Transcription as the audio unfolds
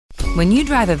When you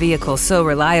drive a vehicle so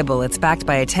reliable it's backed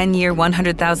by a 10-year,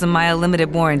 100,000-mile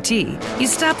limited warranty, you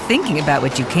stop thinking about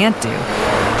what you can't do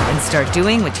and start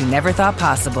doing what you never thought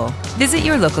possible. Visit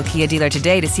your local Kia dealer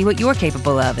today to see what you're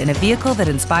capable of in a vehicle that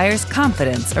inspires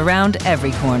confidence around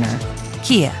every corner.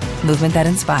 Kia, movement that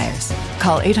inspires.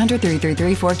 Call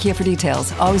 800-333-4KIA for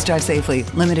details. Always drive safely.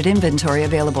 Limited inventory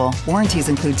available. Warranties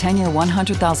include 10-year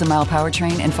 100,000-mile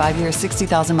powertrain and 5-year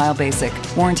 60,000-mile basic.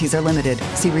 Warranties are limited.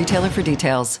 See retailer for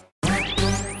details.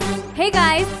 Hey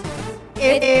guys,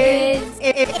 it's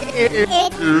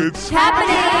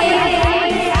happening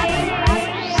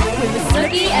with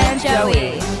Snooki and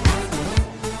Joey.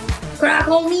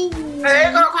 Crackle me.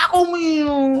 Hey, crackle me.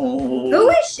 Who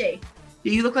is she?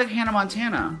 You look like Hannah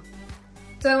Montana.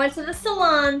 So I went to the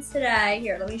salon today.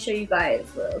 Here, let me show you guys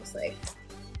what it looks like.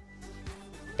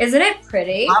 Isn't it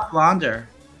pretty? Hot blonder.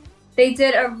 They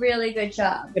did a really good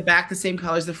job. The back the same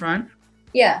color as the front?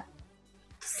 Yeah.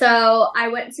 So I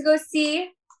went to go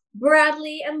see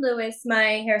Bradley and Lewis,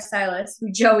 my hairstylist,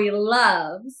 who Joey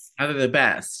loves. Oh, they're the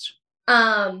best.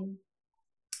 And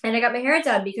I got my hair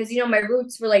done because, my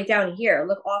roots were like down here.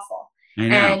 Look awful. I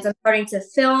know. And I'm starting to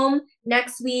film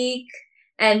next week.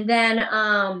 And then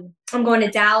I'm going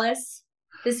to Dallas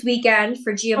this weekend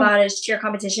for Giovanna's cheer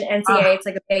competition, NCAA. It's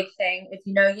like a big thing. If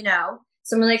you know, you know.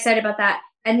 So I'm really excited about that.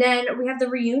 And then we have the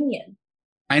reunion.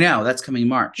 I know. That's coming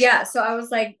March. Yeah. So I was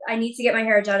like, I need to get my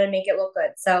hair done and make it look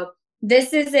good. So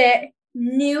this is it.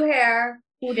 New hair.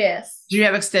 Who this? Do you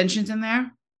have extensions in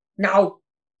there? No.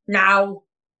 I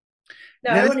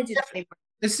don't want to do that anymore.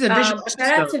 This is a visual.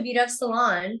 Shout out to Vita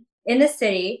Salon in the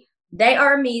city. They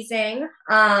are amazing.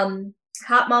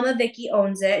 Hot Mama Vicky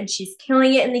owns it and she's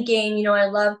killing it in the game. I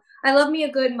love me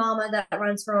a good mama that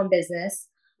runs her own business.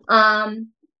 And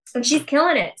she's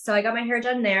killing it. So I got my hair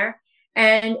done there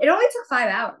and it only took 5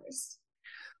 hours.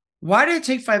 Why did it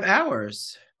take 5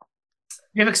 hours?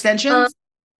 You have extensions?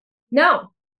 No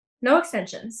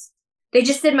extensions. They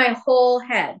just did my whole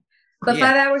head. But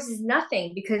 5 hours is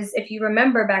nothing because if you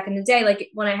remember back in the day, like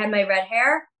when I had my red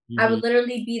hair, I would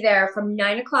literally be there from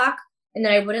 9 o'clock and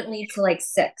then I wouldn't leave till like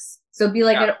 6. So it'd be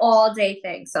like an all day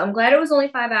thing. So I'm glad it was only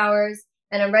 5 hours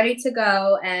and I'm ready to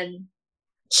go. And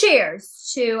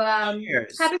cheers to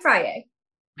Happy Friday.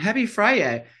 Happy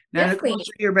Friday. Now, Yes, Nicole,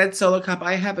 your red solo cup.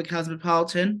 I have a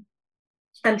Cosmopolitan.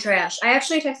 I'm trash. I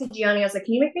actually texted Gianni. I was like,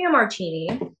 can you make me a martini?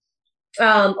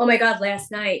 Oh my God,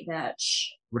 last night, bitch.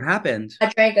 What happened? I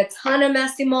drank a ton of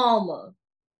Messy Mama.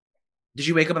 Did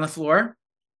you wake up on the floor?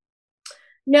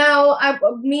 No,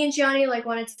 me and Gianni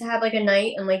wanted to have a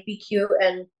night and be cute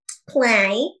and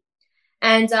play.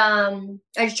 And I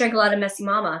just drank a lot of Messy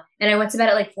Mama. And I went to bed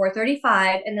at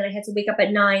 4:35 and then I had to wake up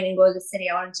at 9 and go to the city.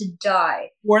 I wanted to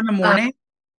die. 4 in the morning?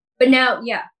 But now,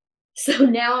 yeah. So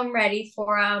now I'm ready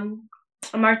for a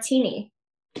martini.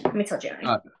 Let me tell Gianni.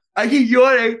 I keep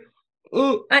yawning.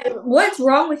 What's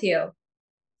wrong with you?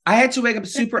 I had to wake up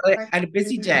super early. I had a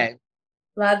busy day.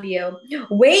 Love you.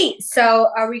 Wait, so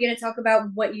are we going to talk about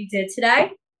what you did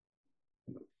today?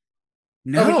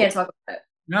 No. Oh, we can't talk about it.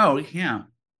 No, we can't.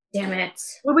 Damn it.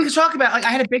 Well, we could talk about, I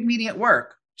had a big meeting at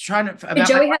work. Joey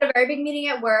had a very big meeting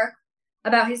at work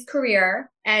about his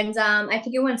career, and I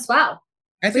think it went swell.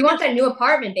 We want that new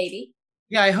apartment, baby.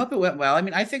 Yeah, I hope it went well. I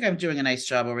mean, I think I'm doing a nice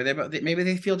job over there, but maybe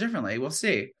they feel differently. We'll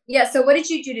see. Yeah, so what did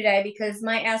you do today? Because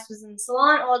my ass was in the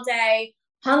salon all day,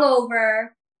 hungover,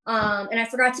 and I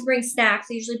forgot to bring snacks.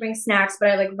 I usually bring snacks,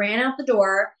 but I ran out the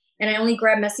door, and I only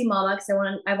grabbed Messy Mama because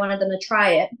I wanted them to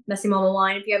try it. Messy Mama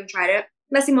wine, if you haven't tried it,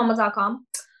 messymama.com.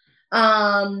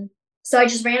 So I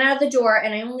just ran out of the door,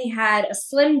 and I only had a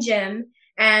Slim Jim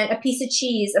and a piece of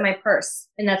cheese in my purse,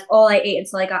 and that's all I ate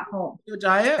until I got home. Keto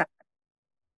diet?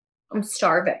 I'm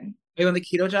starving. Are you on the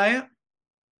keto diet?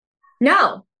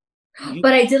 No,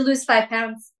 but I did lose 5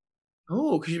 pounds.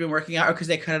 Oh, because you've been working out or because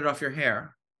they cut it off your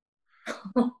hair?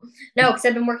 No, because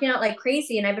I've been working out like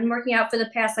crazy, and I've been working out for the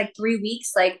past 3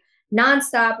 weeks,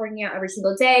 nonstop, working out every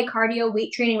single day, cardio,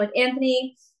 weight training with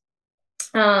Anthony,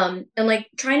 and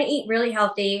trying to eat really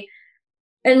healthy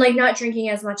and not drinking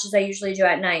as much as I usually do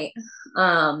at night.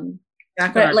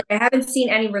 But I haven't seen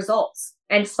any results.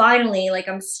 And finally,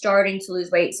 I'm starting to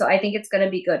lose weight. So I think it's going to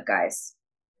be good, guys.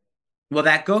 Well,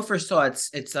 that gopher saw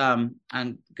it's on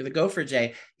the Gopher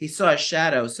Day. He saw a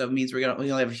shadow. So it means we only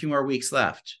have a few more weeks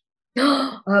left.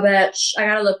 Oh, bitch. I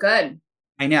got to look good.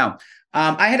 I know.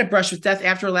 I had a brush with death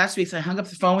after last week. So I hung up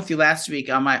the phone with you last week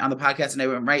on the podcast and I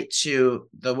went right to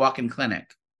the walk-in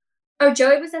clinic. Oh,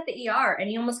 Joey was at the ER and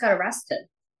he almost got arrested.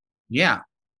 Yeah.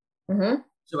 Mm-hmm.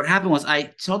 So what happened was I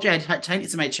told you I had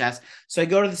tightness in my chest. So I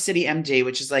go to the City MD,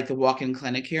 which is the walk-in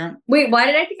clinic here. Wait, why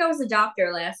did I think I was a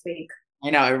doctor last week? I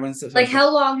know everyone's so Like,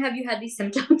 how long have you had these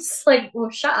symptoms? Like, well,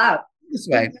 shut up. this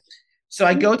way. So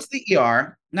I go to the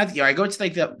ER, not the ER. I go to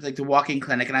the walk-in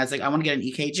clinic, and I was like, I want to get an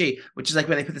EKG, which is like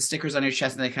where they put the stickers on your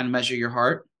chest and they kind of measure your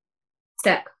heart.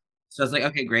 Sick. So I was like,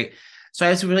 okay, great. So I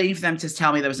was waiting for them to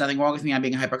tell me there was nothing wrong with me. I'm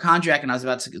being a hypochondriac, and I was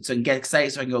about to get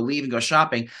excited so I can go leave and go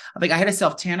shopping. I'm like, I had a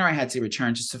self-tanner I had to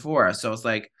return to Sephora. So I was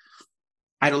like,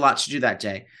 I had a lot to do that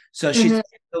day. So the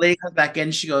lady comes back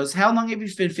in, she goes, how long have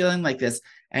you been feeling like this?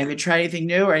 And have you tried anything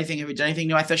new or anything? Have you done anything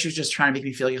new? I thought she was just trying to make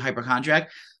me feel like a hypochondriac.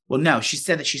 Well, no, she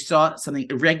said that she saw something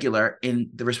irregular in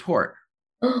the report,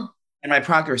 in my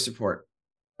progress report.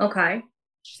 Okay.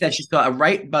 She said she saw a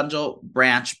right bundle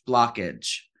branch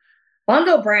blockage.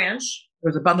 Bundle branch? There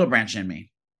was a bundle branch in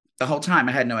me the whole time.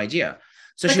 I had no idea.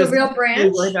 So like she was a real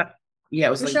branch? Yeah,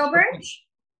 it was Michelle like branch?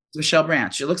 Michelle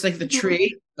branch. It looks like the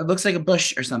tree. It looks like a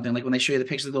bush or something, like when they show you the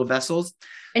pictures of little vessels.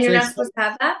 And you're not supposed to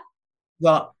have that?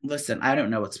 Well, listen, I don't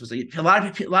know what's supposed to be. A lot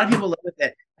of people live with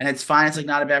it, and it's fine. It's like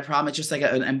not a bad problem. It's just like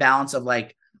an imbalance of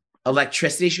like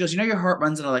electricity. She goes, your heart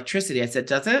runs on electricity. I said,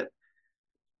 does it?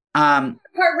 Heart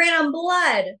ran on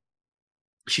blood.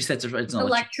 She said it's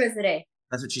electricity.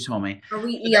 That's what she told me. Are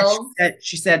we eels?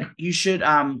 She said you should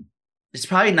it's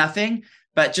probably nothing,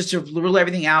 but just to rule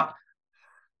everything out,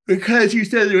 because you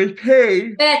said there was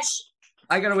pain. Bitch.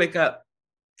 I gotta wake up.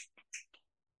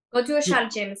 Go do a shot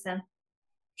of Jameson.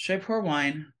 Should I pour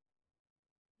wine?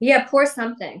 Yeah, pour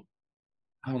something.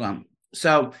 Hold on.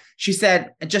 So she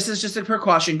said, just as a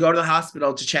precaution, go to the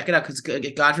hospital to check it out, because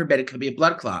God forbid it could be a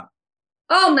blood clot.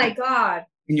 Oh my God.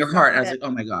 In your heart. I was like,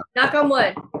 oh my God. Knock on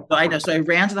wood. So I know. So I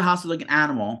ran to the hospital like an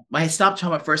animal. I stopped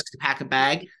home at first to pack a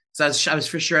bag. So I was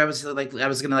for sure I was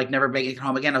gonna never make it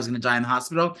home again. I was gonna die in the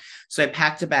hospital. So I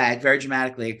packed a bag very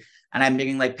dramatically, and I'm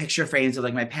making like picture frames of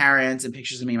like my parents and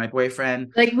pictures of me and my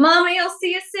boyfriend. Like, Mommy, I'll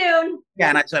see you soon. Yeah,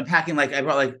 and so I'm packing I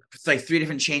brought like 3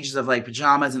 different changes of like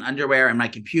pajamas and underwear and my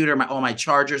computer, all my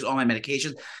chargers, all my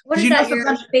medications. What is that? Your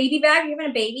baby bag? You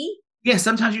having a baby? Yeah,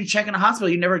 sometimes you check in a hospital,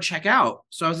 you never check out.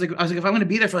 So I was like, if I'm going to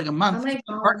be there for like a month,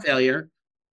 heart failure,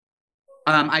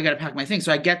 I got to pack my things.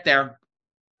 So I get there.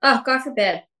 Oh, God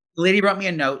forbid. The lady wrote me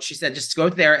a note. She said, just go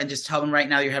there and just tell them right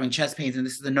now you're having chest pains. And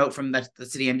this is the note from the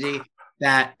CityMD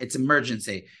that it's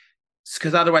emergency.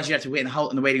 Because otherwise you have to wait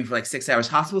in the waiting for like 6 hours.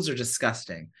 Hospitals are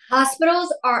disgusting.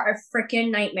 Hospitals are a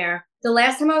freaking nightmare. The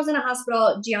last time I was in a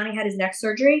hospital, Gianni had his neck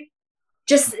surgery.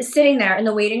 Just sitting there in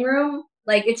the waiting room,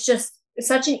 like it's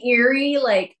such an eerie,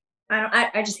 like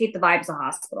I just hate the vibes of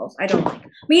hospitals. I don't like.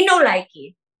 Me no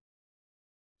likey.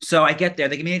 So I get there.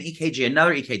 They give me an EKG,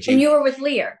 another EKG. And you were with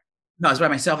Leah? No, I was by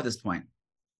myself at this point.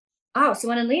 Oh, so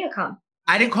when did Leah come?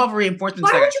 I didn't call for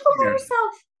reinforcements. Why would you go by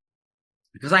yourself?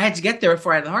 Because I had to get there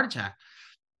before I had the heart attack.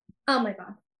 Oh my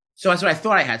God. So that's what I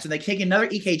thought I had. So they take another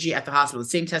EKG at the hospital, the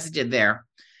same test they did there.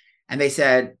 And they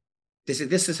said, this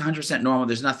is 100% normal.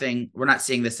 There's nothing, we're not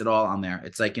seeing this at all on there.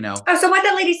 It's like, Oh, so why'd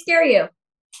that lady scare you?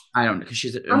 I don't know.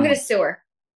 Because I'm going to sue her.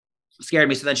 Scared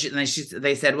me. So then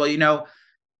they said, well,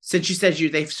 since you said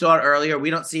they saw it earlier, we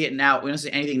don't see it now. We don't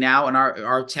see anything now. And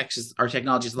our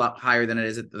technology is a lot higher than it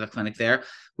is at the clinic there.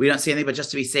 We don't see anything, but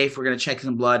just to be safe, we're going to check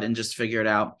some blood and just figure it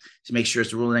out to make sure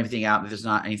it's ruling everything out, that there's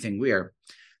not anything weird.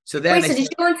 So then did you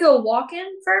go into a walk-in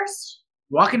first?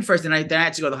 Walk-in first, and then I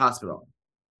had to go to the hospital.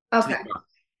 Okay.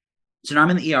 So now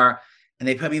I'm in the ER, and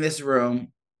they put me in this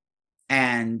room,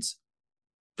 and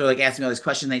they're like asking me all these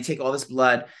questions. They take all this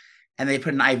blood, and they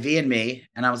put an IV in me,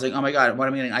 and I was like, oh my God, what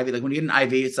am I getting an IV? Like when you get an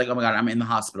IV, it's like, oh my God, I'm in the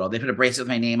hospital. They put a bracelet with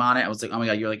my name on it. I was like, oh my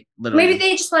God, you're like literally. Maybe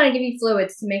they just want to give you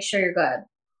fluids to make sure you're good.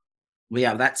 Well,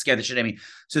 yeah, that scared the shit out of me.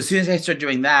 So as soon as I started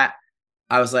doing that,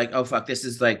 I was like, oh fuck, this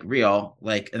is like real.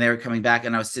 Like, and they were coming back,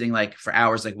 and I was sitting like for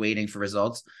hours, like waiting for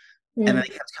results. And then they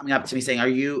kept coming up to me saying, do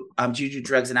you do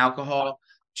drugs and alcohol?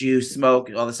 Do you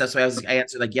smoke? All this stuff. So I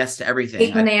answered like yes to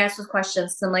everything. When they asked those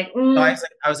questions, so I'm like, so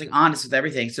I was like honest with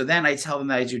everything. So then I tell them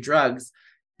that I do drugs,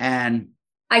 and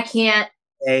I can't.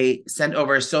 They send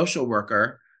over a social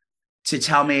worker to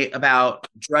tell me about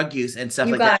drug use and stuff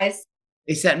that.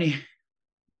 They sent me.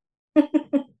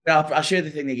 I'll share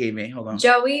the thing they gave me. Hold on.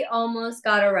 Joey almost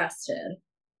got arrested.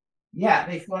 Yeah.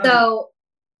 So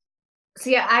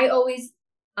yeah,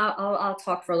 I'll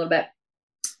talk for a little bit.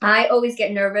 I always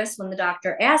get nervous when the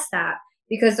doctor asks that,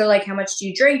 because they're like, how much do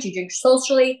you drink? Do you drink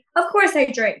socially? Of course I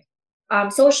drink.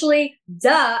 Socially,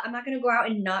 duh. I'm not going to go out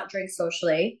and not drink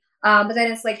socially. But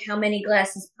then it's like, how many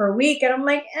glasses per week? And I'm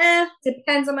like,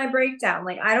 depends on my breakdown.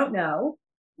 Like, I don't know.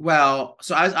 Well,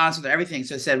 so I was honest with everything.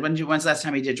 So I said, when's the last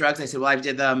time you did drugs? I said, well, I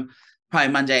did them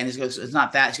probably Monday. And this goes, it's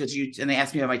not that. She goes, and they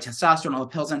asked me about my testosterone, all the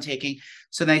pills I'm taking.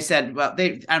 So they said, well,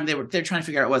 they're trying to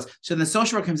figure out what it was. So then the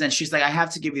social worker comes in. She's like, I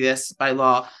have to give you this by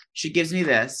law. She gives me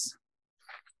this.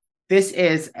 This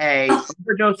is a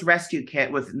overdose rescue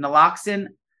kit with naloxone,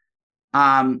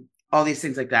 all these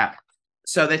things like that.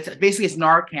 So that's basically it's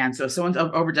Narcan. So if someone's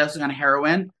overdosing on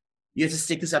heroin, you have to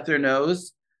stick this up their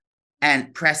nose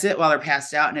and press it while they're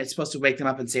passed out, and it's supposed to wake them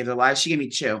up and save their lives. She gave me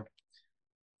 2.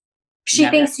 She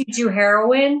thinks you do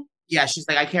heroin. Yeah, she's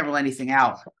like, I can't rule anything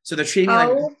out. So they're treating me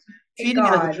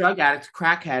like a drug addict,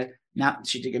 crackhead. Now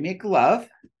she did give me a glove.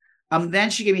 Then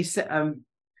she gave me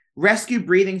rescue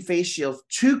breathing face shields,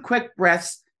 2 quick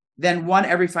breaths, then 1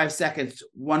 every 5 seconds,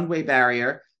 1-way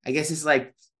barrier. I guess it's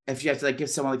like if you have to like give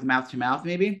someone like mouth to mouth,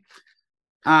 maybe.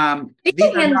 They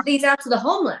can hand these out to the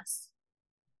homeless.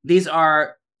 These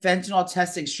are fentanyl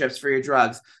testing strips for your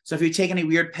drugs. So if you take any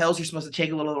weird pills, you're supposed to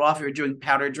take a little off. If you're doing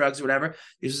powdered drugs or whatever,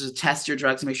 you're supposed to test your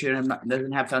drugs to make sure it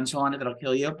doesn't have fentanyl on it that'll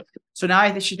kill you. So now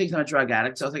I think she thinks I'm a drug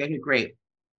addict. So I was like, okay, great.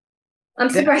 I'm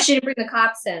surprised she didn't bring the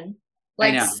cops in.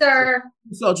 Like, sir,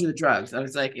 who sold you the drugs? I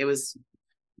was like, it was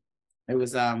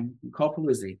Cole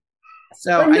Paluzzi.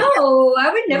 So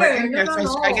I would never.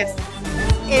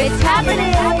 It's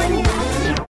happening.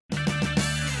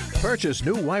 Purchase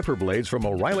new wiper blades from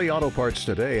O'Reilly Auto Parts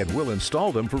today and we'll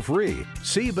install them for free.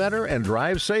 See better and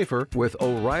drive safer with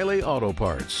O'Reilly Auto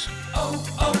Parts.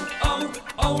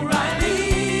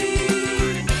 O'Reilly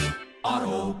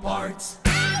Auto Parts.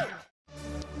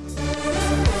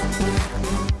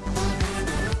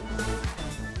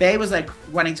 Bay was like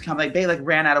wanting to come, like Bay like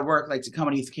ran out of work, like to come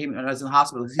when he came when I was in the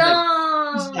hospital. He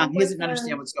doesn't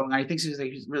understand what's going on. He thinks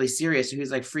he's really serious. So he was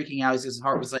like freaking out. His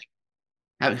heart was like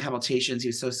having palpitations. He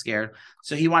was so scared.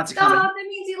 So he wanted to come. That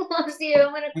means he loves you.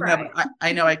 I'm gonna cry.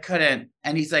 I know I couldn't.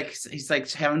 And he's like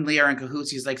having Leah in cahoots.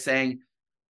 He's like saying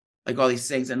like all these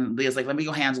things, and Leah's like, let me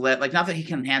go handle it. Like, not that he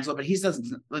can handle it, but he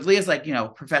doesn't. Like, Leah's like,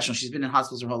 professional. She's been in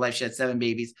hospitals her whole life. She had 7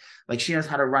 babies. Like, she knows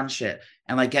how to run shit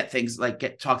and like get things, like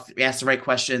ask the right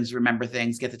questions, remember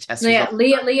things, get the test. Yeah,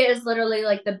 Leah is literally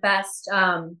like the best.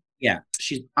 Yeah,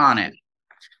 she's on it.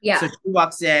 Yeah. So she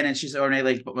walks in and she's already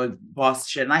like boss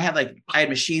shit. And I had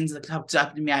machines that hooked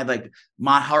up to me. I had like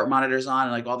heart monitors on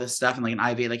and like all this stuff and like an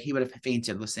IV. Like, he would have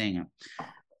fainted with saying it.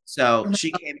 So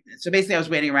she came. So basically, I was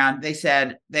waiting around. They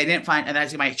said they didn't find, and I had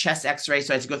to get my chest X-ray.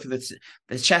 So I had to go through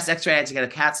the chest X-ray. I had to get a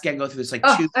CAT scan, go through this like.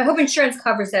 I hope insurance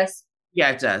covers this. Yeah,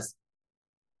 it does.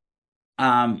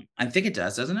 I think it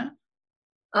does, doesn't it?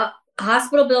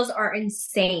 Hospital bills are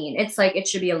insane. It's like it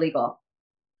should be illegal.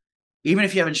 Even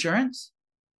if you have insurance.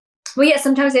 Well, yeah.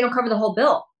 Sometimes they don't cover the whole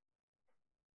bill.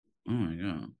 Oh my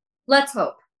god. Let's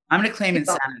hope. I'm going to claim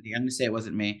insanity. I'm going to say it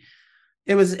wasn't me.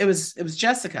 It was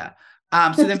Jessica.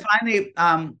 So then finally,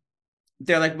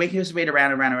 they're like making us wait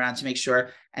around to make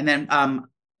sure. And then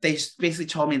they basically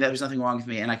told me that there was nothing wrong with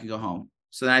me and I could go home.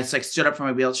 So then I just like stood up from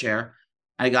my wheelchair.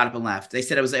 I got up and left. They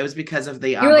said it was because of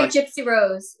the. You were like Gypsy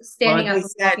Rose standing up and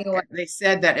walking away. They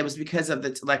said that it was because of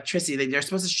the electricity. They're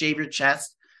supposed to shave your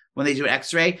chest when they do an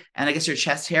X-ray, and I guess your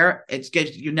chest hair, it's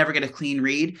good. You never get a clean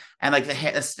read, and like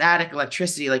the static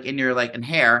electricity, like in your in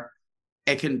hair,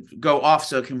 it can go off,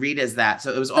 so it can read as that.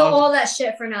 So it was all that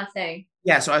shit for nothing.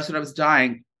 Yeah, so I thought I was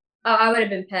dying. Oh, I would have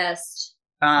been pissed.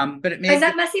 But it made. Is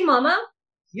that Messy Mama?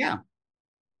 Yeah.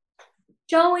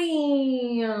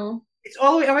 Joey. It's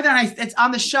all the way over there. And it's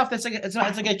on the shelf. That's like it's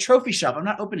like a trophy shelf. I'm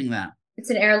not opening that.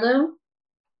 It's an heirloom.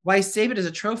 Why save it as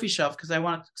a trophy shelf? Because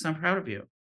I'm proud of you.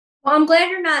 Well, I'm glad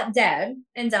you're not dead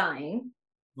and dying.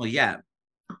 Well, yeah.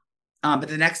 But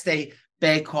the next day,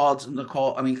 Bay called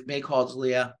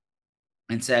Leah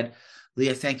and said,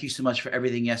 Leah, thank you so much for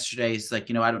everything yesterday. It's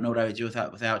like, I don't know what I would do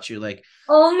without you. Like,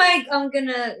 oh my, I'm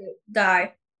gonna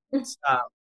die.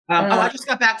 I just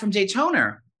got back from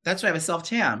Daytona. That's why I have a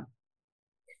self-tan.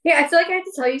 Yeah, I feel like I have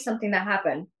to tell you something that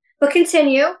happened. But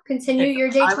continue your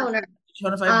Daytona.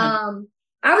 Daytona 500.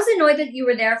 I was annoyed that you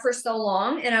were there for so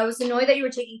long, and I was annoyed that you were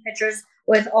taking pictures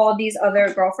with all these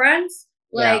other girlfriends.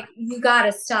 Like, you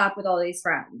gotta stop with all these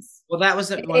friends. Well, that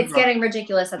was it's getting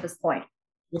ridiculous at this point.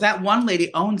 Well, that one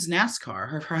lady owns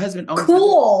NASCAR. Her husband owns.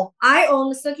 Cool. I own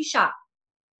the Snooki shop.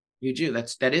 You do.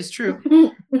 That is true.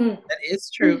 That is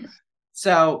true.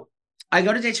 So I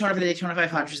go to Daytona for the Daytona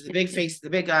 500, the big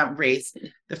race.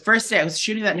 The first day I was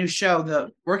shooting that new show,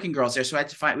 The Working Girls, there. So I had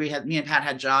to find. Me and Pat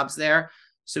had jobs there,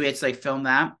 so we had to film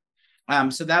that.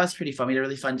 So that was pretty fun. We had a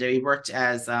really fun day. We worked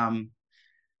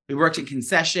in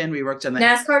concession. We worked on the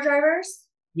NASCAR drivers.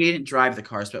 We didn't drive the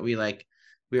cars, but we were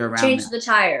around. Changed the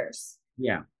tires.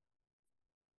 Yeah.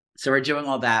 So we're doing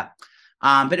all that.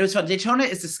 But it was fun. Daytona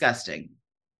is disgusting.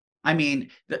 I mean,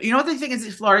 what the thing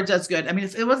is, Florida does good. I mean,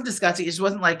 it wasn't disgusting. It just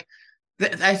wasn't like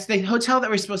the hotel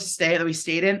that we were supposed to stay, that we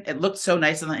stayed in. It looked so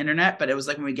nice on the internet, but it was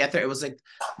like when we get there, it was like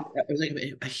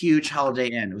a huge Holiday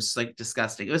Inn. It was like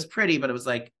disgusting. It was pretty, but it was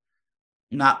like,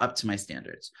 not up to my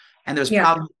standards. And there was Yeah.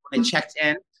 problems when I checked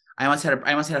in. I once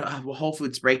had a Whole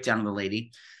Foods breakdown with the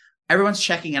lady. Everyone's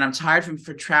checking in. I'm tired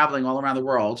for traveling all around the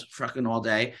world, fucking all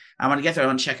day. I want to get there. I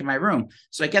want to check in my room.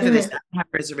 So I get there. They said, I don't have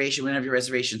a reservation. We don't have your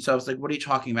reservation. So I was like, what are you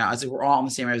talking about? I was like, we're all on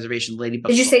the same reservation. The lady booked.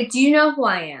 Did you say, do you know who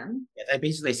I am? Yeah, I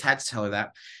basically had to tell her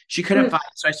that. She couldn't find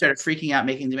it. So I started freaking out,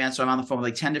 making demands. So I'm on the phone with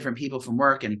like 10 different people from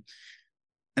work. And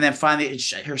then finally,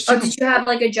 her Did you have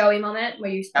like a Joey moment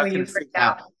where you freaked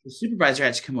out? The supervisor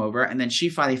had to come over, and then she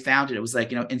finally found it. It was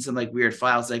like, in some like weird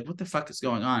files, like, what the fuck is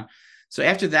going on? So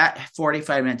after that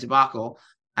 45-minute debacle,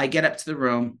 I get up to the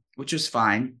room, which was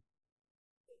fine.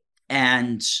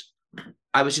 And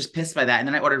I was just pissed by that. And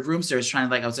then I ordered room service, I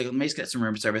was like, let me just get some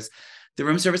room service. The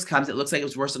room service comes. It looks like it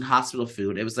was worse than hospital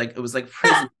food. It was like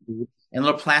prison food in a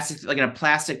little plastic, like in a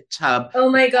plastic tub. Oh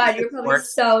my God, you're probably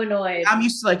so annoyed. I'm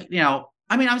used to like,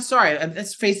 I'm sorry.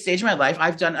 That's phase stage of my life.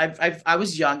 I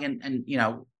was young and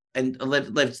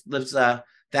lived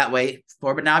that way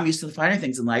before, but now I'm used to finding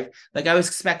things in life. Like I was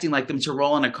expecting like them to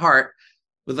roll in a cart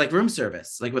with like room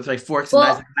service, like with like forks and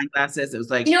knives and wine glasses. It was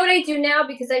like, you know what I do now?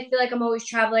 Because I feel like I'm always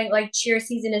traveling, like cheer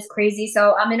season is crazy.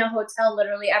 So I'm in a hotel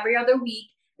literally every other week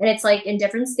and it's like in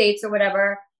different states or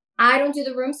whatever. I don't do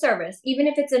the room service. Even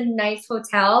if it's a nice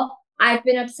hotel, I've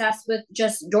been obsessed with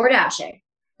just door dashing,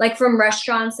 like from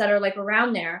restaurants that are like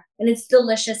around there, and it's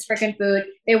delicious freaking food.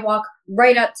 They walk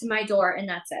right up to my door and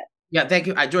that's it. Yeah, thank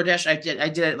you. DoorDash, I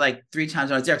did it like 3 times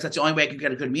when I was there because that's the only way I could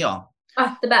get a good meal.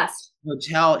 The best.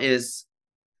 Hotel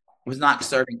was not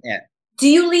serving it. Do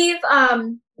you leave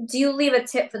a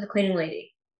tip for the cleaning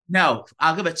lady? No,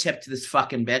 I'll give a tip to this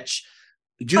fucking bitch.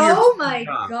 Oh my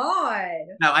God.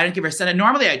 No, I didn't give her a cent.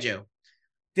 Normally I do.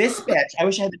 This bitch, I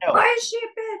wish I had the note. Why is she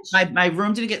a bitch? My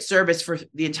room didn't get service for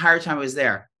the entire time I was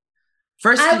there.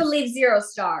 I would leave 0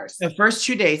 stars. The first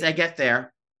 2 days I get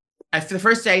there. For the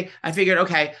first day, I figured,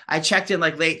 okay, I checked in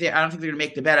like late there. I don't think they're going to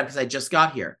make the bed up because I just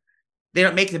got here. They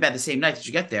don't make the bed the same night that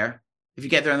you get there. If you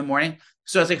get there in the morning.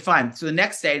 So I was like, fine. So the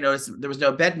next day I noticed there was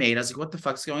no bed made. I was like, what the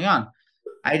fuck's going on?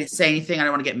 I didn't say anything. I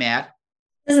don't want to get mad.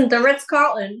 Isn't the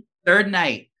Ritz-Carlton? Third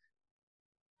night,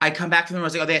 I come back to the room. I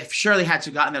was like, oh, they surely had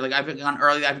to have gotten there. Like, I've been gone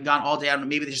early. I've been gone all day. I don't know,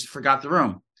 maybe they just forgot the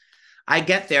room. I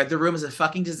get there. The room is a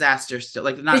fucking disaster still.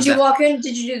 Like, did you walk in?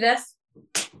 Did you do this?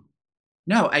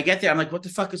 No, I get there. I'm like, what the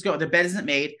fuck is going on? The bed isn't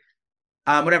made.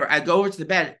 Whatever. I go over to the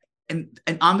bed, and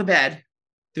on the bed,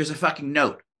 there's a fucking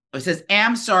note. It says,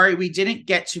 I'm sorry, we didn't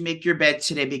get to make your bed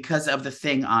today because of the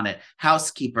thing on it.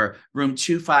 Housekeeper, room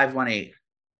 2518.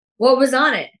 What was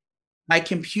on it? My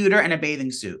computer and a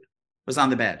bathing suit was on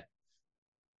the bed.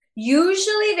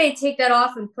 Usually they take that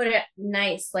off and put it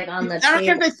nice, like on the table. I don't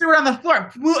care if they threw it on the floor.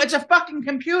 It's a fucking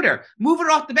computer. Move it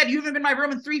off the bed. You haven't been in my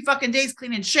room in 3 fucking days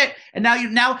cleaning shit. And now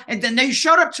you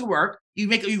showed up to work.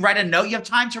 You write a note. You have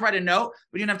time to write a note,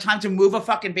 but you don't have time to move a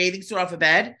fucking bathing suit off a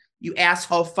bed. You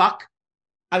asshole fuck.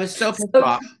 I was so pissed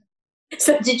off.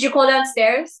 So did you call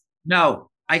downstairs? No.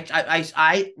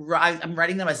 I'm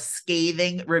writing them a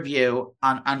scathing review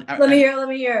on. Let me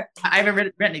hear. I haven't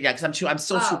written it yet because I'm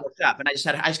still too worked up, and I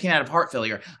just came out of heart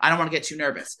failure. I don't want to get too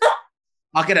nervous.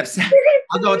 I'll get upset.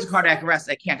 I'll go into cardiac arrest.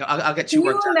 I can't go. I'll get too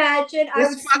worked up. Can you imagine? I would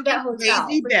This sue that hotel.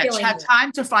 crazy bitch had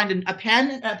time to find a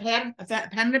pen and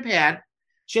a pad.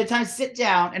 She had time to sit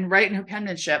down and write in her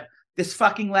penmanship this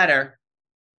fucking letter.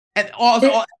 And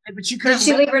but she couldn't. Did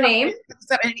she leave her name?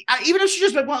 Even if she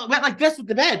just went like this with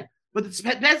the bed. With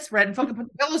the bedspread and fucking put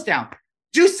the pillows down.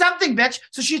 Do something, bitch.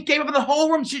 So she gave up the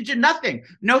whole room. She did nothing.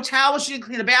 No towels. She didn't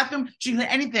clean the bathroom. She didn't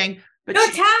clean anything. But no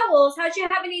towels. How'd you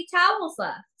have any towels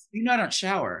left? I don't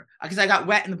shower because I got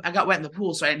wet in the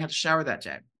pool, so I didn't have to shower that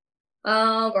day.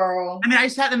 Oh, girl. I mean, I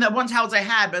just had in the one towels I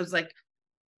had, but it was like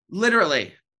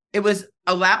literally. It was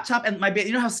a laptop and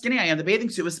you know how skinny I am. The bathing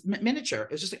suit was miniature.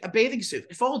 It was just like a bathing suit.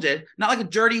 It folded, not like a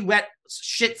dirty, wet,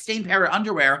 shit-stained pair of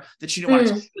underwear that she didn't want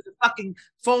to touch. It was a fucking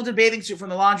folded bathing suit from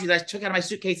the laundry that I took out of my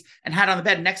suitcase and had on the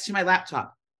bed next to my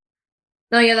laptop.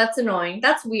 No, yeah, that's annoying.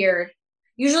 That's weird.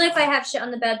 Usually if I have shit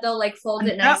on the bed, they'll like fold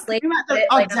it nicely. You have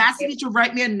the audacity to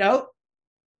write me a note?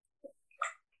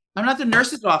 I'm not the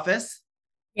nurse's office.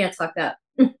 Yeah, it's fucked up.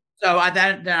 So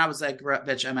then I was like,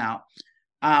 bitch, I'm out.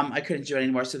 I couldn't do it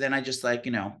anymore. So then I just I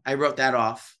wrote that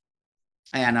off.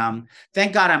 And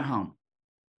thank God I'm home.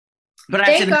 But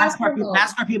I said the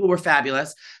NASCAR people were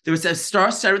fabulous. There was a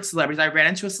star-studded celebrities. I ran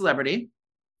into a celebrity.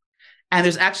 And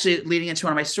there's actually, leading into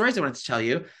one of my stories I wanted to tell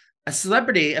you, a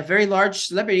celebrity, a very large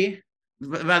celebrity,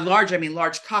 by large, I mean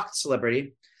large-cocked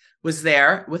celebrity, was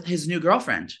there with his new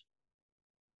girlfriend.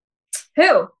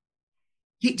 Who?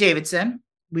 Pete Davidson.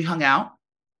 We hung out.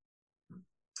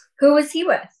 Who was he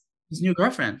with? His new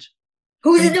girlfriend.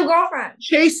 Who's his new girlfriend?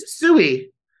 Chase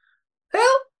Suey. Who?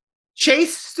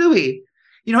 Chase Sui.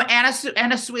 You know Anna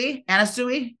Sui,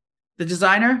 the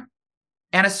designer,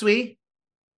 Anna Sui.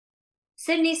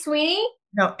 Sydney Sweeney?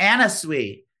 No, Anna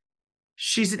Sui.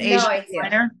 She's an No Asian idea.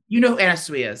 designer. You know who Anna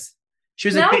Sui is. She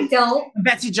was No, a I big, don't.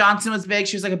 Betsy Johnson was big.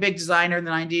 She was like a big designer in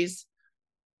the 90s.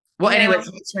 Well, Yeah. anyways,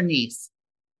 it's her niece.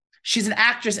 She's an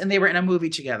actress, and they were in a movie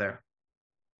together.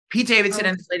 Pete Davidson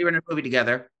and this lady were in a movie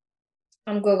together,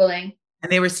 I'm Googling.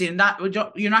 and they were seen.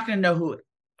 You're not going to know who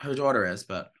her daughter is,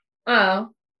 but Oh,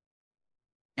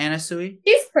 Anna Sui,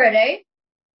 she's pretty.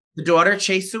 the daughter,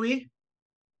 Chase Sui.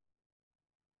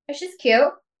 She's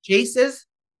cute. Chase is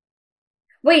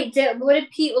Wait, what did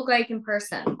Pete look like in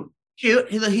person? cute.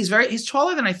 He's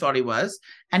taller than I thought he was,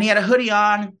 and he had a hoodie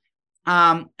on.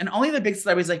 And only the big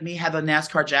celebrities like me have the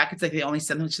NASCAR jackets. Like they only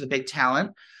send them to the big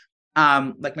talent,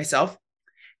 like myself.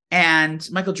 And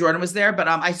Michael Jordan was there, but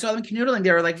I saw them canoodling.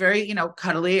 They were like very,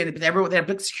 cuddly, and they had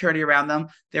big security around them.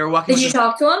 They were walking. Did you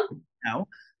talk to him? No,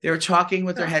 they were talking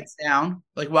with their heads down,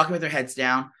 like walking with their heads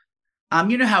down.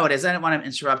 You know how it is. I didn't want to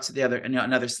interrupt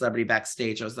another celebrity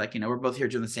backstage. I was like, we're both here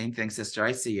doing the same thing, sister.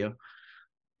 I see you.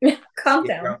 Calm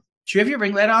Yeah, down. girl. Do you have your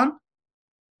ring light on?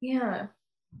 Yeah.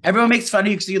 Everyone makes fun of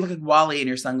you because you look like Wally in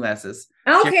your sunglasses.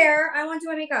 I don't care. I want to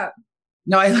do my makeup.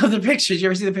 No, I love the pictures. You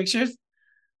ever see the pictures?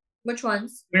 Which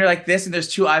ones? When you're like this and there's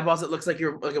two eyeballs, it looks like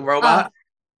you're like a robot. Oh.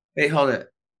 Wait, hold it.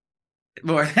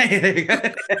 More. There you go.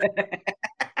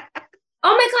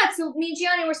 Oh my God. So me and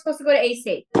Gianni were supposed to go to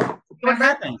AC. What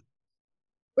happened?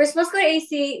 We're supposed to go to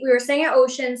AC. We were staying at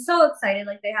Ocean. So excited.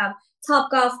 Like they have Top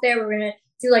Golf there. We're going to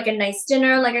do like a nice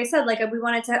dinner. Like I said, like we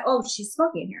wanted to, oh, she's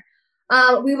smoking here.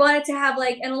 We wanted to have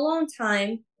like an alone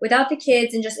time without the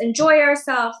kids and just enjoy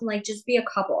ourselves and like just be a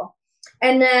couple.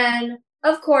 And then,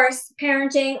 of course,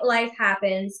 parenting life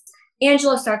happens.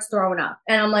 Angela starts throwing up,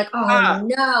 and I'm like, oh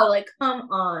no, like come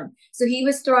on. So he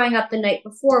was throwing up the night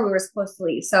before we were supposed to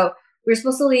leave. So we were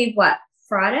supposed to leave what,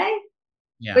 Friday?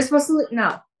 Yeah. We're supposed to leave,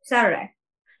 no, Saturday.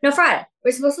 No, Friday.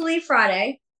 We're supposed to leave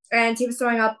Friday. And he was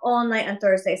throwing up all night on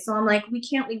Thursday. So I'm like, we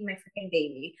can't leave my freaking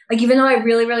baby. Like, even though I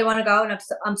really, really want to go and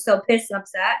I'm so pissed and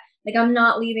upset, like, I'm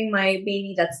not leaving my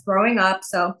baby that's throwing up.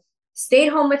 So stayed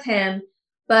home with him.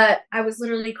 But I was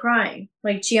literally crying.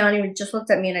 Like, Gianni just looked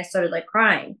at me and I started, like,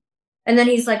 crying. And then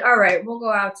he's like, all right, we'll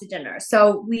go out to dinner.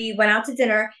 So we went out to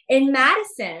dinner in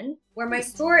Madison, where my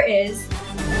store is.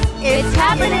 It's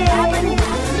happening.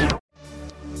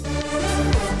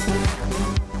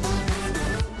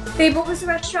 Babe, what was the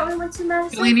restaurant we went to in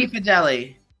Madison? Fellini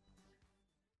Fideli.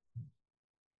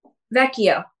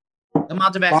 Vecchio. The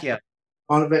Montevecchio.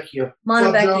 Montevecchio.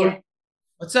 Montevecchio.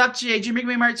 What's up, Jay? Did you make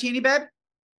me a martini, babe?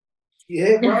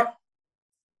 Yeah, bro.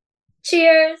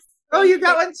 Cheers. Oh, you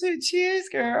got one too. Cheers,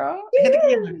 girl. Hit the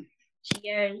camera.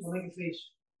 Cheers. Look at your face.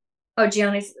 Oh,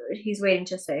 Gianni's, he's waiting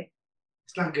to say.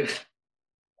 It's not good.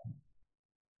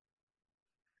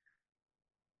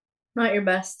 Not your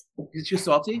best. Is it too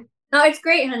salty? No, it's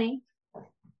great, honey.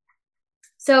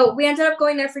 So we ended up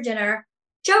going there for dinner.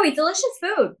 Joey, delicious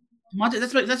food.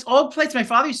 That's all places my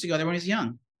father used to go there when he was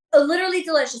young. Literally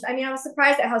delicious. I mean, I was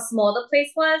surprised at how small the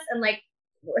place was. And like,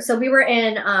 so we were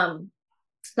in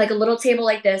like a little table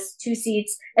like this, 2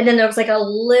 seats, and then there was like a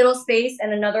little space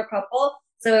and another couple.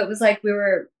 So it was like we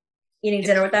were eating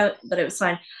dinner with them, but it was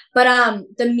fine. But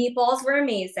the meatballs were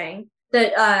amazing.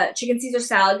 The chicken Caesar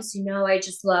salad, because I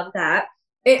just love that.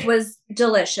 It was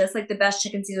delicious, like the best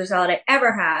chicken Caesar salad I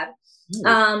ever had.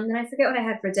 And I forget what I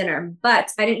had for dinner,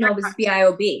 but I didn't know it was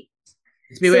BYOB.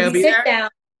 It's BYOB so we sit there? down.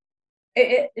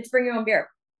 It's bring your own beer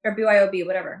or BYOB,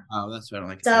 whatever. Oh, that's what I don't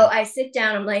like. So I sit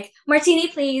down. I'm like, martini,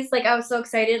 please. Like, I was so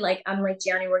excited. Like, I'm like,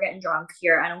 Gianni, we're getting drunk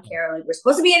here. I don't care. Like, we're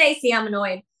supposed to be in AC. I'm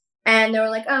annoyed. And they were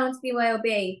like, oh, it's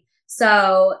BYOB.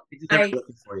 So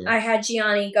I had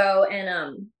Gianni go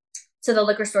and to the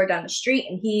liquor store down the street,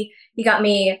 and he got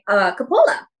me a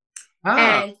Coppola.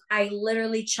 And I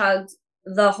literally chugged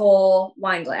the whole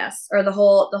wine glass or the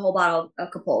whole bottle of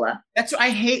Coppola. That's what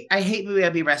I hate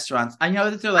BYOB restaurants. I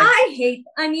know that they're like, I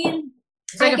mean,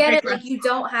 like I get it. Like,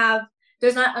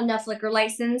 there's not enough liquor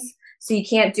license, so you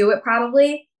can't do it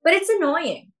probably, but it's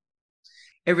annoying.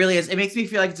 it really is. It makes me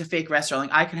feel like it's a fake restaurant.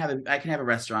 Like I can have a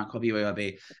restaurant called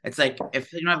BYOB. It's like,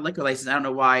 if you don't have a liquor license, I don't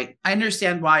know why. I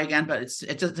understand why again, but it's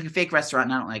just like a fake restaurant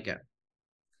and I don't like it.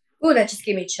 Ooh, that just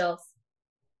gave me chills.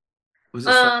 Was it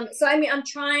so I mean, I'm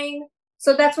trying.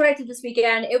 So that's what I did this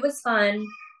weekend. It was fun.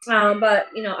 But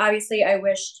obviously I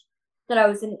wished that I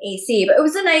was in AC, but it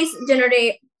was a nice dinner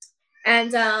date.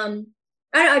 And I don't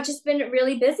know, I've just been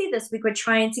really busy this week with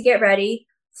trying to get ready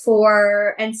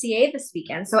for NCA this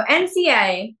weekend. So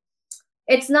NCA,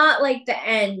 it's not like the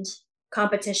end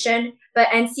competition, but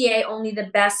NCA, only the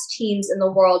best teams in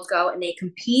the world go and they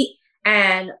compete.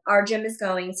 and our gym is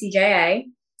going CJA,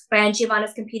 and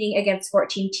Giovanna's competing against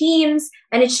 14 teams.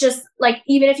 And it's just like,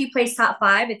 even if you place top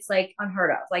 5, it's like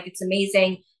unheard of. Like, it's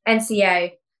amazing.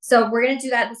 NCA. So we're going to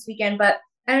do that this weekend. But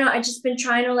I don't know. I've just been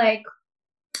trying to like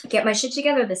get my shit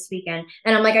together this weekend.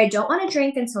 And I'm like, I don't want to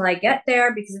drink until I get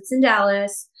there because it's in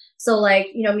Dallas. So like,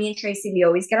 you know, me and Tracy, we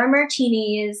always get our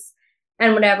martinis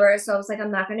and whatever. So I was like,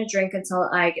 I'm not going to drink until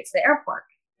I get to the airport.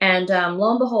 And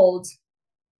lo and behold,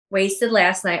 wasted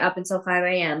last night up until 5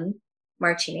 a.m.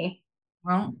 martini.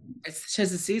 Well, it's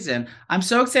 'tis the season. I'm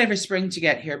so excited for spring to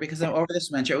get here because I'm over this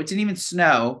winter. It didn't even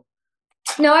snow.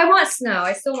 No, I want snow.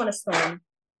 I still want a storm. Do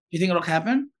you think it'll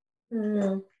happen?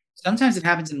 Mm. Sometimes it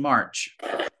happens in March.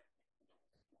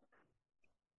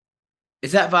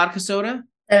 Is that vodka soda?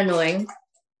 That annoying.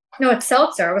 No, it's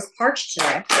seltzer. I was parched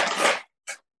today. Oh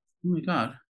my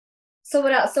God. So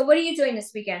what else? So what are you doing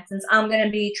this weekend since I'm going to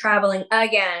be traveling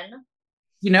again?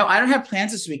 You know, I don't have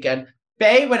plans this weekend.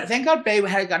 Thank God Bay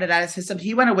had got it out of his system.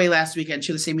 He went away last weekend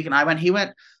too, the same weekend I went. He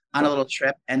went on a little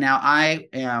trip, and now I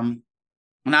went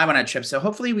on a trip. So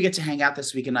hopefully we get to hang out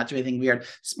this weekend, not do anything weird.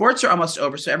 Sports are almost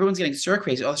over, so everyone's getting stir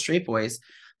crazy. All the straight boys,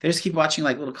 they just keep watching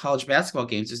like little college basketball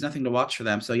games. There's nothing to watch for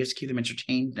them, so you have to keep them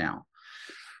entertained now.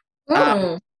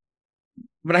 Mm.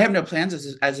 But I have no plans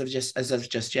as of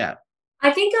just yet.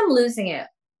 I think I'm losing it.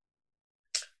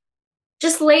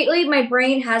 Just lately, my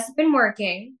brain hasn't been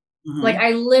working. Mhm. Like,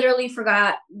 I literally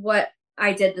forgot what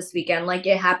I did this weekend. Like,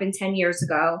 it happened 10 years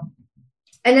ago.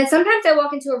 And then sometimes I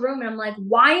walk into a room and I'm like,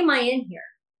 why am I in here?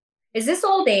 Is this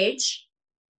old age?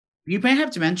 You may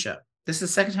have dementia. This is the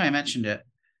second time I mentioned it.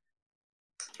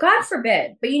 God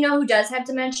forbid. But you know who does have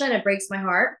dementia and it breaks my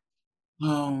heart?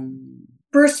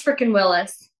 Bruce freaking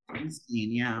Willis.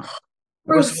 Yeah.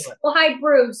 Bruce. Well, hi,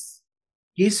 Bruce.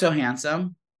 He's so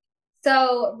handsome.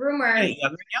 So, rumor. Hey,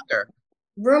 younger.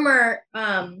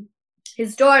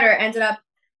 His daughter ended up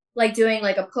like doing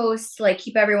like a post to like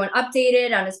keep everyone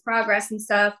updated on his progress and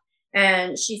stuff,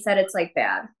 and she said it's like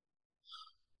bad.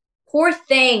 Poor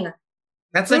thing.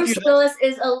 That's Bruce like Willis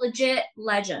is a legit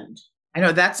legend. I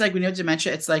know, that's like when you have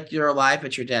dementia, it's like you're alive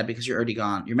but you're dead because you're already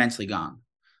gone. You're mentally gone,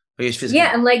 but you're physically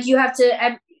Yeah, and like you have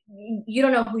to, you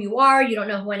don't know who you are, you don't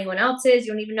know who anyone else is,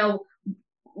 you don't even know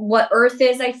what Earth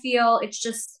is. I feel it's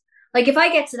just like, if I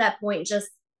get to that point, just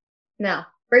no,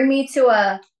 bring me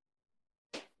to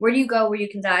where do you go where you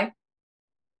can die?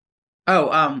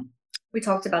 Oh, we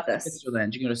talked about this.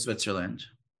 Switzerland. You can go to Switzerland.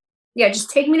 Yeah,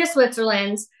 just take me to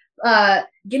Switzerland.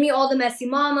 Give me all the messy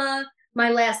mama.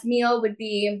 My last meal would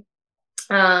be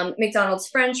McDonald's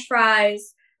French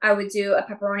fries. I would do a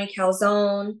pepperoni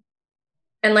calzone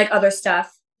and like other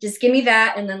stuff. Just give me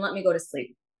that and then let me go to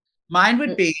sleep. Mine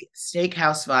would be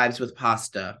steakhouse vibes with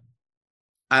pasta.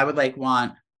 I would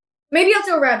want. Maybe I'll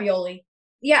do a ravioli.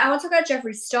 Yeah, I want to talk about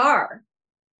Jeffree Star.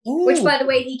 Ooh. Which, by the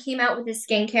way, he came out with his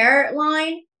skincare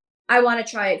line. I want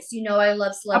to try it because you know I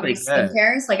love celebrity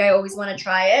skincare. Like, I always want to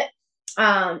try it.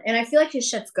 And I feel like his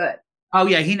shit's good. Oh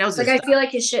yeah, he knows. Like, I feel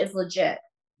like his shit is legit.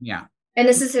 Yeah. And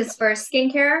this is his first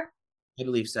skincare? I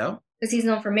believe so. Because he's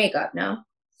known for makeup, no?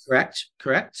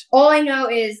 Correct. All I know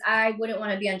is I wouldn't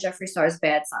want to be on Jeffree Star's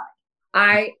bad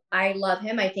side. I love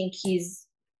him. I think he's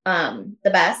the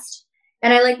best.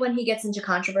 And I like when he gets into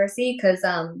controversy because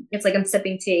it's like I'm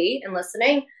sipping tea and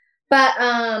listening. But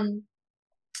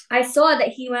I saw that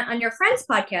he went on your friend's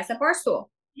podcast at Barstool.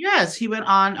 Yes, he went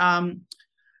on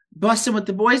Bustin' with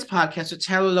the Boys podcast with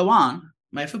Taylor Lewan,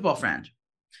 my football friend.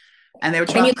 And they were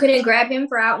talking. And you couldn't grab him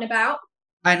for out and about?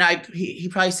 And he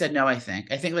probably said no, I think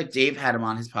like Dave had him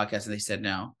on his podcast and they said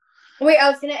no. Wait, I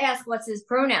was going to ask what's his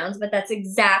pronouns, but that's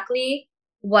exactly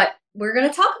what we're going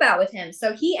to talk about with him.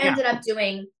 So he ended up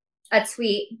doing a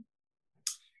tweet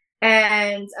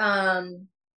and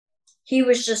he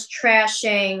was just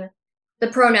trashing the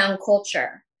pronoun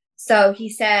culture. So he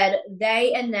said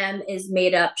they and them is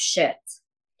made up shit.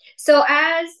 So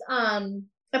as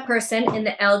a person in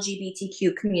the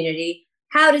LGBTQ community,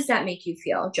 how does that make you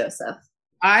feel, Joseph?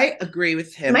 I agree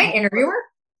with him. Am I an interviewer?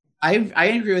 I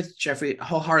agree with Jeffree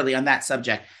wholeheartedly on that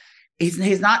subject.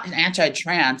 He's not an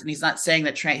anti-trans, and he's not saying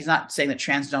that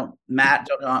trans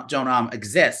don't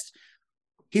exist.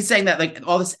 He's saying that like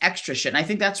all this extra shit, and I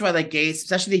think that's why like gays,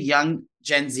 especially the young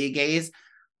Gen Z gays,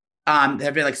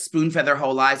 have been like spoon fed their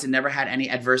whole lives and never had any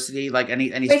adversity, like any.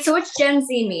 Wait, so what's Gen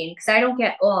Z mean? Because I don't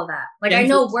get all of that. Like I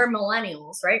know we're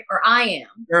millennials, right? Or I am.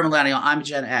 You're a millennial. I'm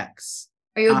Gen X.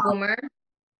 Are you a boomer?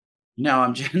 No,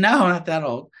 I'm not that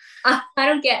old. I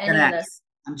don't get any of this.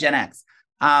 I'm Gen X.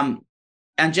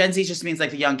 And Gen Z just means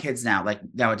like the young kids now, like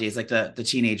nowadays, like the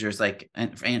teenagers, like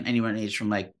and anyone age from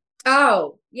like.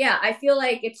 Oh yeah, I feel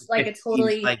like it's like 15, a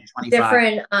totally like 25.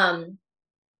 different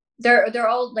they're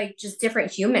all like just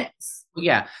different humans.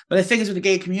 Yeah, but the thing is with the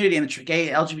gay community and the gay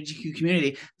LGBTQ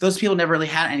community, those people never really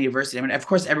had any diversity. I mean, of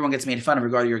course, everyone gets made fun of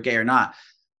regardless if you're gay or not.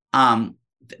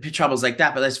 Troubles like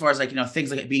that, but as far as like, you know, things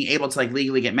like being able to like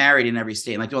legally get married in every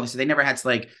state and like doing this, so they never had to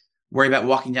like worry about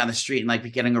walking down the street and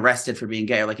like getting arrested for being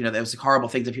gay, or like, you know, there was like horrible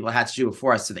things that people had to do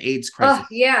before us. So the AIDS crisis,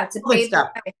 to pay stuff.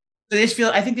 So they just feel,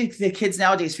 I think the kids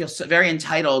nowadays feel so very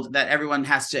entitled that everyone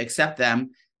has to accept them.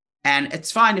 And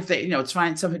it's fine if they, you know, it's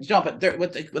fine. Some people don't,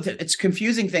 but it's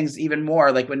confusing things even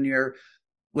more. Like when you're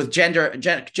with gender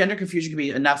confusion can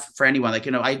be enough for anyone. Like,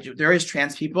 you know, there is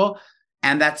trans people,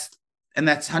 and that's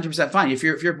 100% fine. If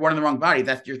you're born in the wrong body,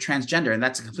 that you're transgender, and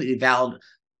that's a completely valid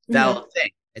thing.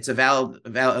 It's a valid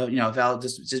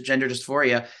gender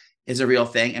dysphoria is a real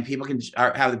thing, and people can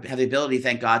have the ability,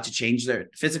 thank God, to change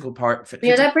their physical part.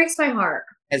 Yeah, that breaks my heart.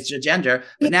 As a gender,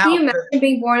 but now, can you imagine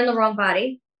being born in the wrong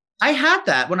body? I had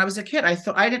that when I was a kid. I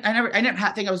thought I never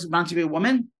think I was meant to be a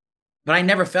woman, but I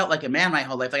never felt like a man my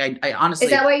whole life. Like I honestly.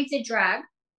 Is that why you did drag?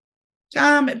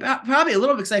 Probably a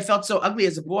little bit because I felt so ugly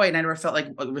as a boy, and I never felt like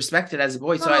respected as a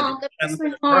boy. So that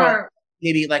breaks my heart.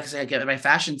 Maybe like I say, I get my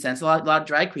fashion sense. A lot of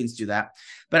drag queens do that,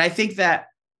 but I think that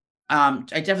I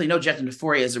definitely know gender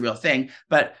dysphoria is a real thing.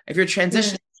 But if you're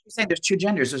transitioning, you're saying there's two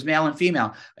genders: there's male and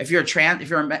female. If you're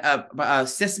a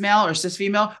cis male or cis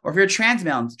female, or if you're a trans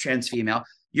male and trans female.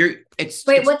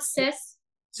 What's cis?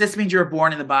 Cis means you're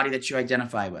born in the body that you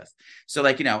identify with. So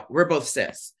like, you know, we're both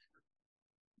cis.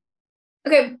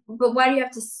 Okay, but why do you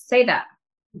have to say that?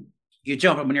 You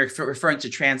don't, but when you're referring to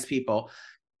trans people,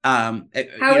 how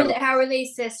are they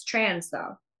cis trans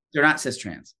though? They're not cis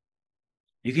trans.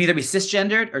 You can either be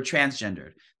cisgendered or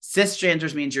transgendered.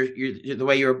 Cisgenders means you're the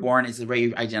way you were born is the way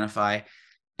you identify.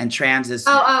 And trans is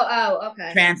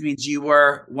okay. Trans means you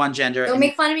were one gender. Don't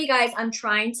make fun of me, guys. I'm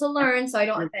trying to learn, so I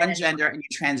don't offend one gender and you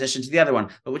transition to the other one.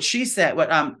 But what she said,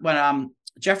 what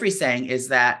Jeffrey's saying is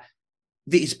that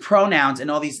these pronouns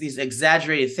and all these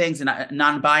exaggerated things and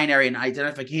non-binary and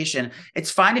identification,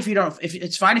 it's fine if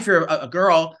you're a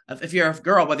girl,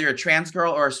 whether you're a trans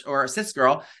girl or a cis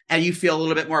girl, and you feel a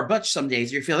little bit more butch some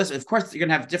days, you feel this. Of course, you're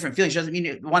gonna have different feelings. It doesn't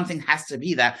mean one thing has to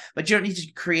be that, but you don't need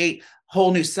to create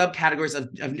whole new subcategories of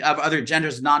other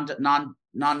genders,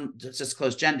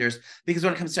 non-disclosed genders, because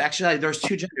when it comes to actuality, there's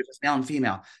two genders, it's male and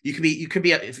female. You could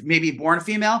be maybe born a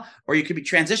female, or you could be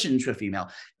transitioned into a female.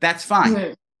 That's fine.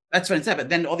 Mm-hmm. That's what it said. But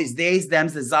then all these theys,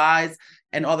 thems, the zis,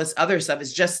 and all this other stuff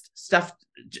is just stuff.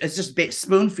 It's just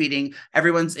spoon feeding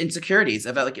everyone's insecurities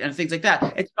about like and things like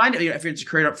that. It's fine if you're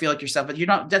insecure, you don't feel like yourself, but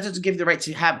that doesn't give you the right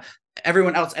to have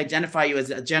everyone else identify you as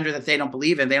a gender that they don't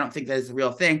believe in. They don't think that is a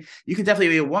real thing. You could definitely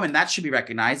be a woman. That should be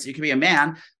recognized. You could be a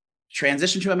man,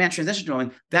 transition to a man, transition to a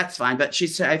woman. That's fine. But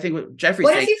I think what Jeffrey's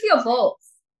saying. What if you feel both?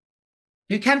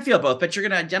 You can feel both, but you're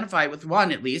going to identify with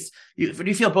one at least. Do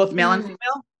you feel both male and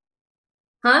female?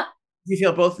 Huh? Do you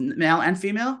feel both male and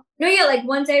female? No, yeah. Like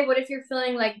one day, what if you're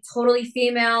feeling like totally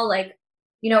female, like,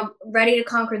 you know, ready to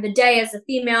conquer the day as a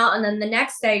female, and then the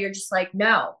next day you're just like,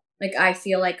 no, like I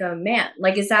feel like a man.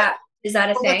 Like, is that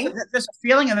a thing? There's a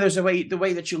feeling, and there's the way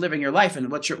that you're living your life,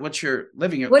 and what you're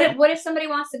living your. What if somebody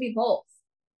wants to be both?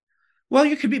 Well,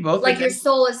 you could be both. Like your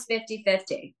soul is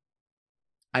 50-50.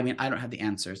 I mean, I don't have the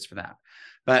answers for that,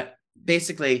 but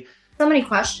basically, so many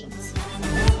questions.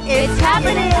 It's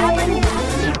happening.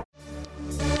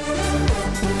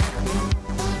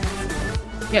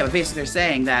 Yeah, but basically they're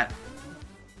saying that,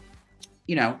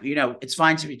 you know, it's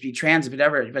fine to be trans,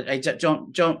 whatever, but I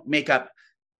don't make up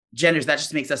genders. That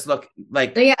just makes us look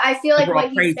like. Yeah, I feel like what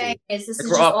he's saying is this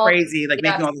is we're all crazy, like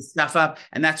making all this stuff up,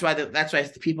 and that's why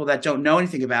the people that don't know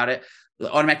anything about it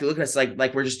automatically look at us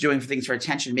like we're just doing things for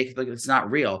attention, make it look like it's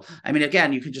not real. I mean,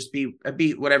 again, you can just be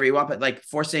whatever you want, but like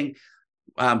forcing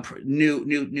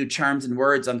new terms and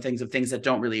words on things that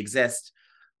don't really exist.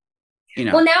 You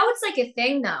know. Well, now it's like a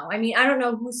thing though. I mean, I don't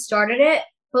know who started it,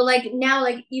 but like now,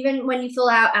 like even when you fill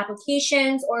out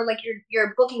applications or like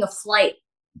you're booking a flight,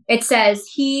 it says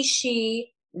he,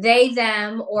 she, they,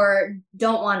 them, or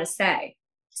don't want to say.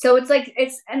 So it's like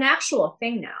it's an actual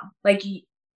thing now. Like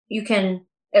you can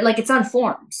like it's on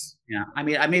forms. Yeah, I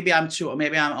mean, maybe I'm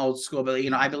old school, but you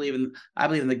know, I believe in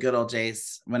the good old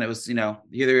days when it was, you know,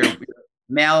 either you're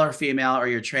male or female, or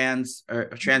you're trans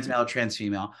male or trans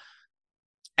female.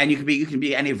 And you can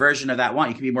be any version of that one.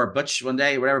 You can be more butch one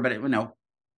day, whatever. But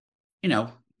you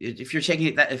know, if you're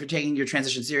taking your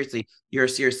transition seriously, you're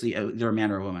either a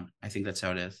man or a woman. I think that's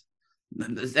how it is.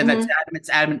 And it's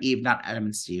Adam and Eve, not Adam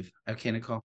and Steve. Okay,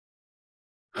 Nicole.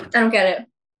 I don't get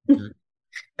it.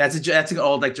 That's an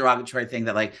old like derogatory thing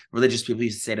that like religious people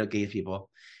used to say to gay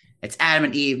people. It's Adam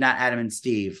and Eve, not Adam and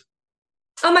Steve.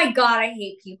 Oh my God, I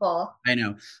hate people. I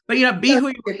know. But be So who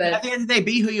you stupid. at the end of the day,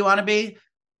 be who you want to be.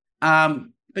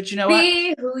 But you know what?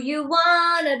 Be who you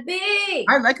wanna be.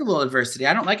 I like a little adversity.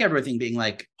 I don't like everything being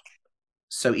like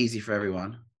so easy for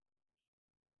everyone.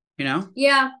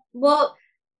 Yeah. Well,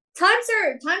 times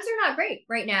are not great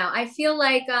right now. I feel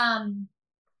like well,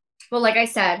 like I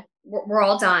said, we're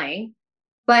all dying,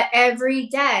 but every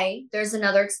day there's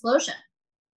another explosion.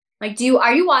 Like,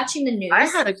 are you watching the news? I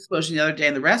had an explosion the other day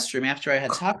in the restroom after I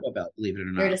had Taco Bell, believe it or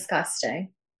not. You're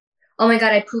disgusting. Oh my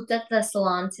God, I pooped at the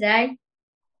salon today.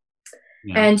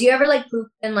 Yeah. And do you ever like poop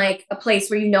in like a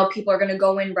place where people are gonna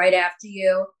go in right after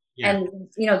you, and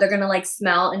they're gonna like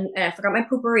smell? And I forgot my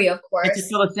poopery, of course. It's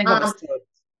still a thing of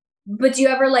But do you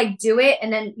ever like do it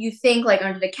and then you think like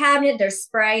under the cabinet there's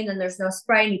spray and then there's no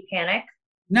spray and you panic?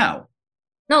 No,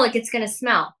 like it's gonna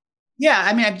smell. Yeah,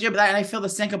 I mean, I do, but I fill the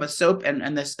sink up with soap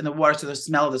and the water, so the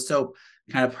smell of the soap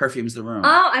kind of perfumes the room.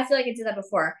 Oh, I feel like I did that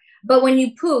before. But when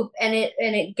you poop and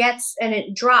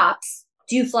it drops,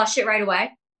 do you flush it right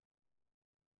away?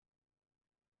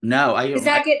 No, Because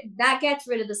that gets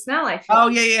rid of the smell, I feel. Oh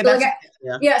yeah.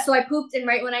 Yeah, so I pooped, and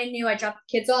right when I knew I dropped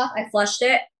the kids off, I flushed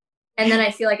it, and then I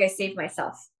feel like I saved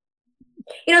myself.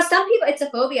 Some people, it's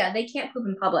a phobia. They can't poop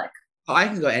in public. Oh, I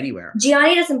can go anywhere.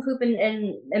 Gianni doesn't poop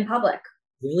in public.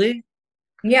 Really?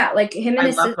 Yeah, like him and I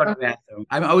his love going to the bathroom.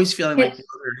 I'm always feeling like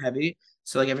they're heavy.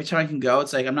 So like every time I can go,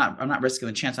 it's like I'm not risking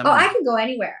the chance. I can go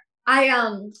anywhere. I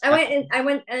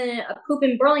went a poop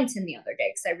in Burlington the other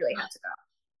day because I really had to go.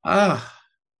 Oh,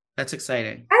 that's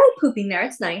exciting. I like pooping there.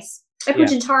 It's nice. I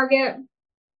pooped in Target.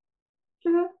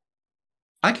 Mm-hmm.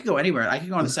 I could go anywhere. I could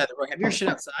go on the side of the road. Have you ever shit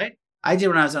outside? I did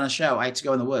when I was on a show. I had to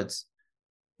go in the woods.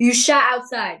 You shot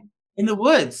outside? In the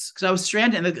woods, because I was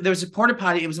stranded. And there was a porta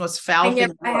potty. It was the most foul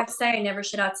thing. I have to say, I never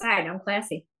shit outside. I'm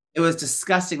classy. It was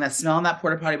disgusting. That smell in that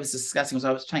porta potty was disgusting.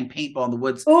 I was playing paintball in the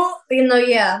woods. Oh,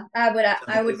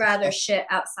 I would rather shit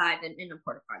outside than in a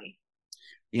porta potty.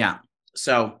 Yeah.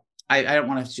 So I don't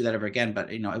want to have to do that ever again. But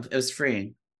it was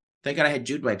freeing. Thank God I had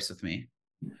Jude wipes with me.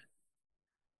 Do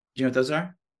you know what those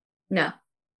are? No.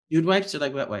 Jude wipes are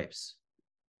like wet wipes.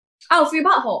 Oh, for your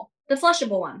butthole, the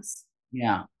flushable ones.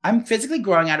 Yeah, I'm physically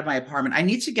growing out of my apartment. I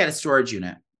need to get a storage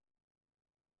unit.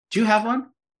 Do you have one?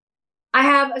 I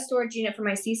have a storage unit for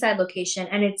my Seaside location,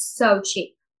 and it's so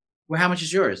cheap. Well, how much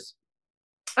is yours?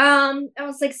 It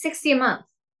was like $60 a month.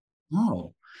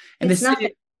 Oh, in the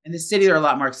city, they're a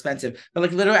lot more expensive. But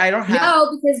like literally, I don't have.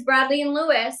 No, because Bradley and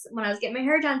Lewis, when I was getting my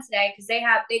hair done today, because they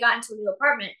got into a new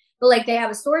apartment, but like they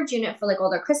have a storage unit for like all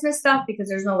their Christmas stuff because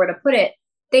there's nowhere to put it.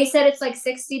 They said it's like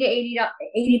 $60 to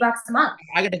 $80 a month.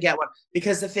 I gotta get one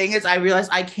because the thing is, I realize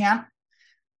I can't.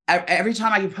 Every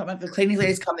time I can put the cleaning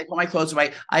ladies come, they put my clothes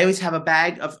away. I always have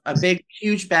a big,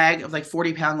 huge bag of like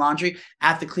 40-pound laundry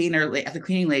at the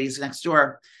cleaning ladies next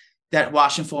door that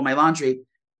wash and fold my laundry.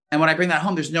 And when I bring that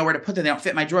home, there's nowhere to put them. They don't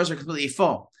fit. My drawers are completely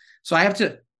full. So I have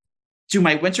to do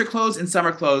my winter clothes and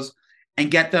summer clothes and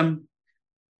get them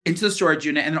into the storage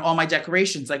unit. And then all my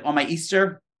decorations, like all my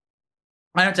Easter.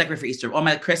 I don't decorate for Easter. All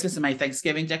my Christmas and my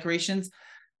Thanksgiving decorations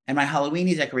and my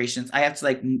Halloweeny decorations, I have to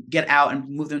like get out and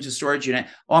move them to storage unit.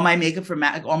 All my makeup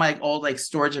all my old like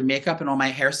storage of makeup and all my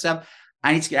hair stuff,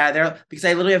 I need to get out of there because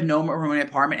I literally have no more room in my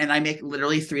apartment and I make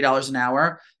literally $3 an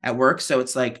hour at work. So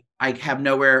it's like I have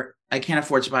nowhere. I can't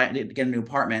afford to get a new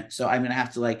apartment. So I'm gonna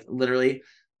have to like literally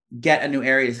get a new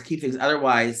area to keep things.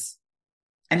 Otherwise,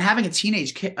 and having a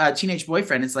teenage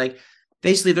boyfriend, it's like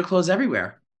they just leave their clothes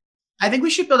everywhere. I think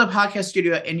we should build a podcast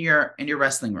studio in your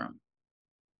wrestling room.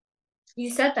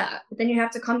 You said that, but then you have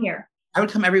to come here. I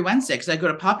would come every Wednesday because I go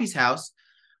to Poppy's house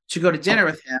to go to dinner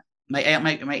with him, my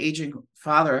aging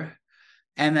father,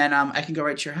 and then I can go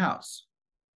right to your house.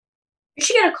 You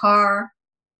should get a car.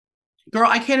 Girl,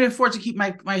 I can't afford to keep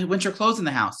my winter clothes in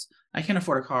the house. I can't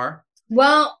afford a car.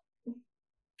 Well,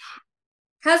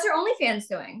 how's your OnlyFans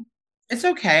doing? It's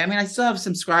okay. I mean, I still have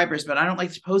subscribers, but I don't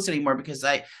like to post anymore because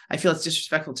I feel it's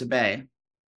disrespectful to Bay.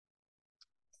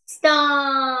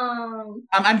 Stop.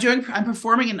 I'm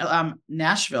performing in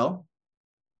Nashville.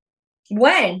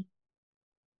 When?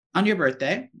 On your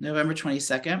birthday, November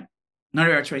 22nd. No,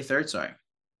 November 23rd, sorry.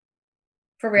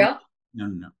 For real?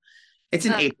 No. It's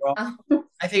in April.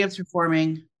 I think it's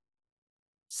performing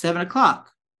 7:00.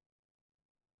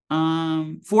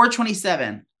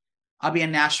 4/27. I'll be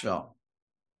in Nashville.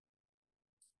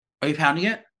 Are you pounding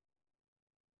it?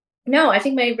 No, I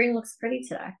think my ring looks pretty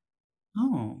today.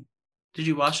 Oh. Did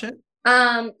you wash it?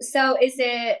 So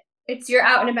it's you're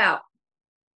out and about?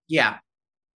 Yeah.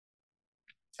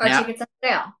 Are tickets on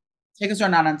sale? Tickets are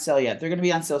not on sale yet. They're going to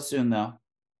be on sale soon though.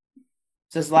 It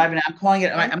says live and I'm calling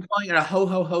it a ho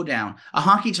ho ho down. A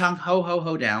honky tonk ho ho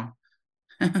ho down.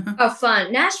 Oh,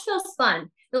 fun. Nashville's fun.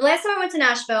 The last time I went to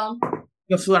Nashville,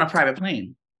 You flew on a private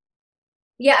plane.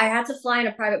 yeah, I had to fly in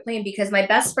a private plane because my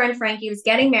best friend Frankie was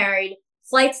getting married.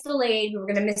 Flights delayed. We were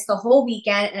gonna miss the whole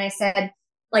weekend, and I said,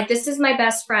 like, this is my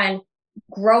best friend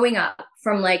growing up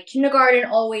from like kindergarten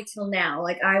all the way till now.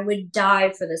 Like, I would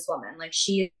die for this woman. Like,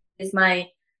 she's my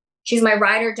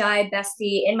ride or die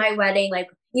bestie in my wedding. Like,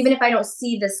 even if I don't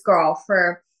see this girl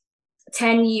for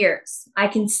 10 years, I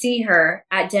can see her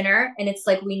at dinner and it's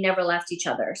like we never left each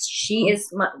other. She is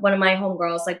one of my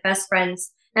homegirls, like best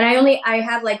friends. And I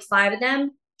have like 5 of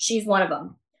them. She's one of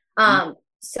them.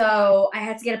 So I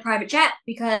had to get a private jet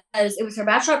because it was her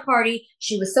bachelorette party.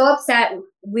 She was so upset.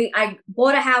 I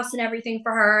bought a house and everything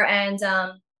for her, and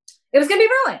it was gonna be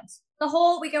ruined. The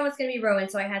whole weekend was gonna be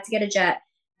ruined. So I had to get a jet,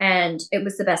 and it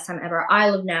was the best time ever. I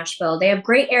love Nashville. They have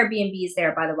great Airbnbs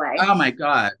there, by the way. Oh my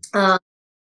God.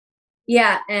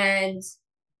 Yeah, and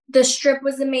the strip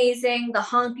was amazing, the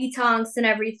honky tonks and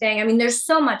everything. I mean, there's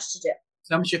so much to do.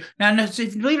 So I'm sure. Now, no, so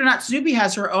believe it or not, Snoopy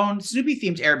has her own Snoopy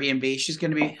themed Airbnb. She's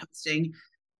going to be hosting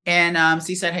in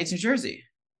Seaside Heights, New Jersey.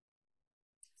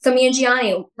 So me and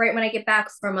Gianni, right when I get back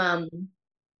from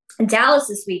Dallas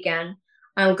this weekend,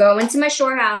 I'm going to my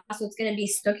shore house. So it's going to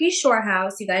be Snooki's Shore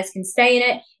House. You guys can stay in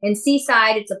it. In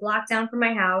Seaside, it's a block down from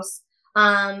my house.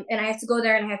 And I have to go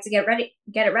there and I have to get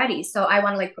it ready. So I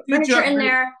want to like put furniture in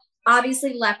there.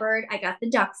 Obviously leopard. I got the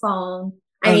duck phone.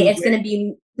 I mean, it's going to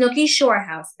be Snooki's Shore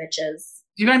House, bitches.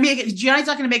 You're gonna make it. Gianni's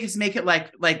not gonna make it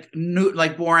like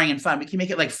boring and fun. We can make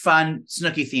it like fun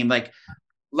Snooki theme, like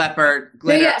leopard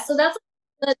glitter. Yeah, so that's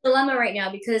the dilemma right now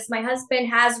because my husband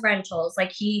has rentals.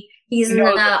 Like he's in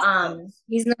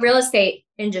the real estate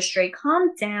industry.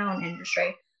 Calm down,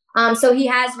 industry. So he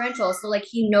has rentals. So like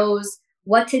he knows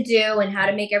what to do and how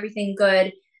to make everything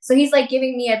good. So he's like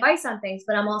giving me advice on things,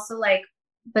 but I'm also like,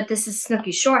 but this is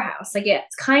Snooki's Shore House. Like it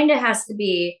kind of has to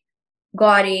be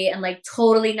gaudy and like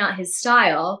totally not his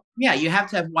style. Yeah, you have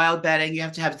to have wild bedding. You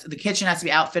have to have the kitchen has to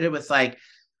be outfitted with like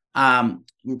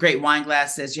great wine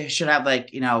glasses. You should have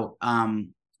like,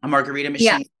 a margarita machine.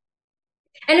 Yeah.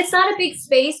 And it's not a big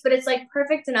space, but it's like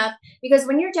perfect enough because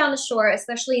when you're down the shore,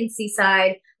 especially in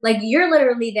Seaside, like you're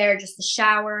literally there just to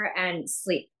shower and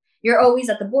sleep. You're always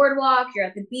at the boardwalk, you're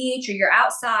at the beach, or you're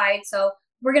outside. So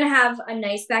we're going to have a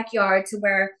nice backyard to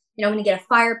where I'm going to get a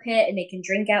fire pit and they can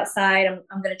drink outside.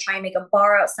 I'm going to try and make a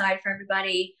bar outside for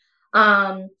everybody.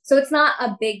 So it's not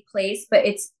a big place, but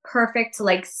it's perfect to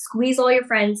like squeeze all your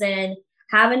friends in,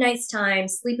 have a nice time,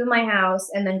 sleep in my house,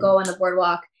 and then go on the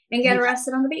boardwalk and get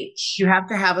arrested on the beach. You have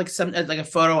to have like like a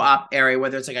photo op area,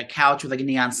 whether it's like a couch with like a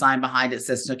neon sign behind it that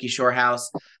says Snooki Shore House.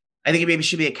 I think it maybe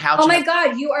should be a couch. Oh my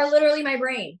God, you are literally my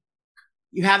brain.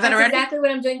 You have that That's already? exactly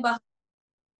what I'm doing.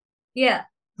 Yeah.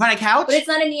 On a couch? But it's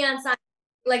not a neon sign,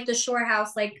 like the Shore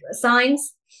House, like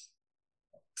signs.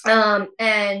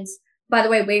 And by the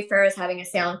way, Wayfair is having a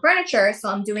sale on furniture, so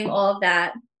I'm doing all of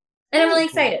that. And I'm really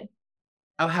excited.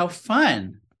 Oh, how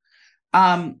fun.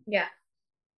 Yeah.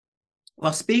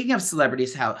 Well, speaking of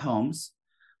celebrities' homes,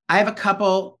 I have a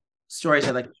couple stories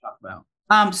I'd like to talk about.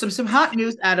 Some hot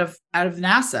news out of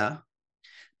NASA.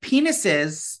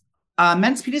 Penises,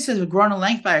 men's penises have grown in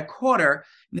length by a quarter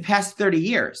in the past 30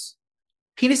 years.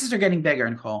 Penises are getting bigger,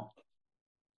 Nicole.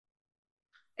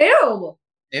 Ew.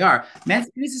 They are. Men's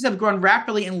penises have grown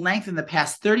rapidly in length in the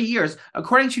past 30 years,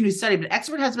 according to a new study, but an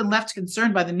expert has been left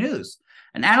concerned by the news.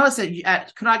 An analyst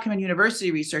at Kunakam University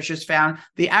researchers found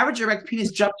the average erect penis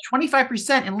jumped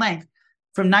 25% in length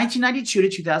from 1992 to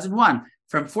 2001,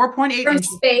 from 4.8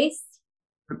 inches. Space.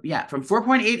 From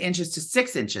 4.8 inches to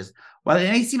 6 inches. While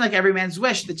it may seem like every man's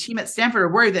wish, the team at Stanford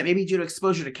are worried that maybe due to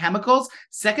exposure to chemicals,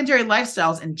 secondary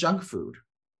lifestyles, and junk food.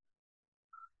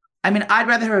 I mean, I'd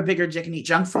rather have a bigger dick and eat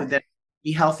junk food than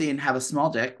be healthy and have a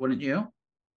small dick, wouldn't you?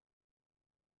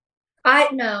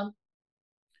 No.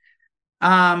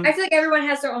 I feel like everyone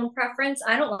has their own preference.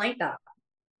 I don't like that.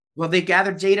 Well, they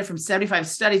gathered data from 75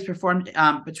 studies performed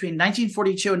between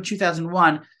 1942 and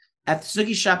 2001 at the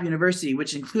Snooki Shop University,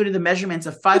 which included the measurements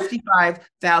of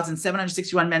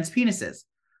 55,761 men's penises.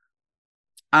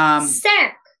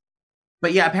 Sick.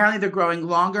 But yeah, apparently they're growing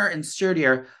longer and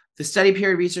sturdier. The study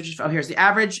period researchers, here's the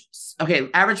average. Okay,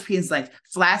 average penis length.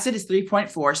 Flaccid is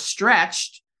 3.4,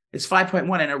 stretched is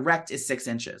 5.1, and erect is 6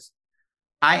 inches.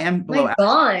 I am below average.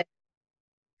 God.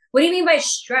 What do you mean by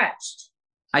stretched?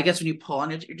 I guess when you pull on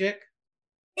your dick.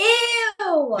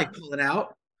 Ew. Like pull it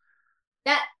out.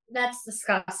 That's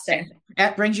disgusting.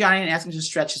 Bring Gianni and ask him to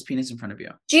stretch his penis in front of you.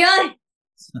 Gianni,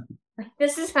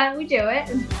 this is how we do it.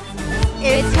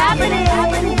 It's happening.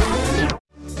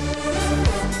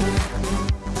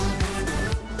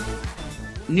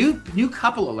 New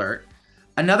couple alert.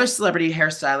 Another celebrity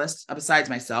hairstylist, besides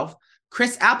myself,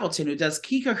 Chris Appleton, who does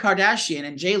Kika Kardashian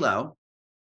and J-Lo,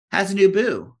 has a new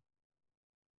boo.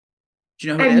 Do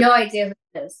you know who I it have is? no idea who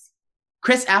it is.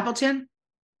 Chris Appleton.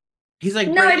 He's like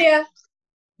No British. idea.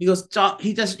 He goes.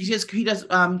 He does Kim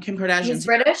Kardashian. He's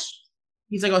British.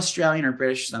 He's like Australian or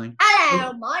British or something.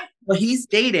 Hello, Mike. Well, he's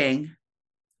dating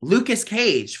Lucas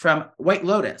Cage from White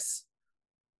Lotus,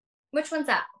 Which one's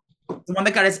that? the one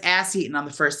that got his ass eaten on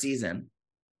the first season.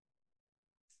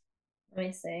 Let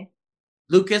me see.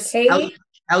 Lucas Cage?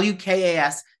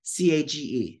 Lukascage.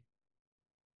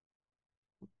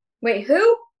 Wait,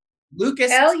 who? Lucas.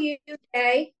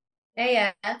 Lukas.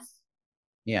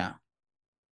 Yeah.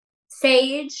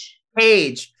 Sage.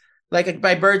 Cage,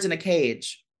 by birds in a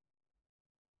cage.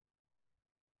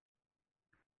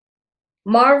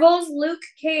 Marvel's Luke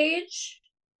Cage.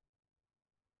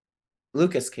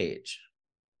 Lucas Cage.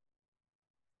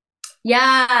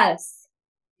 Yes.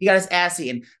 He got his ass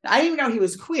eaten. I didn't even know he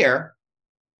was queer.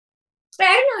 Wait,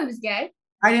 I didn't know he was gay.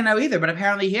 I didn't know either, but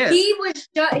apparently he is.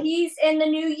 He's in the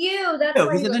new You. That's Oh,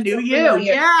 why he's he in the looks new so You.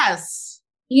 familiar. Yes.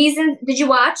 He's in. Did you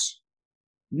watch?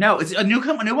 No, it's a new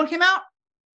one came out.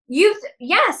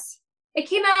 Yes. It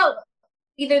came out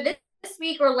either this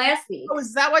week or last week. Oh,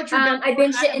 is that why Drew I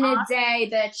binged it in a day,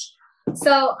 bitch.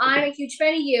 So I'm a huge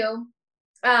fan of You.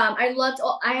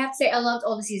 I have to say I loved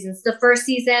all the seasons. The first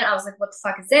season, I was like, what the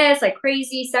fuck is this? Like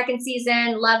crazy. Second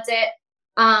season, loved it.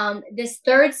 This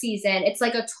third season, it's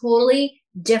like a totally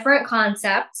different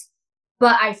concept,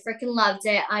 but I freaking loved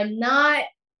it.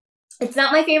 It's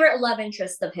not my favorite love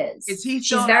interest of his. Is he She's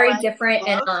still in very LA different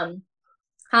with and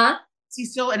huh? Is he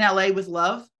still in LA with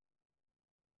Love?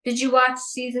 Did you watch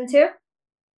season 2?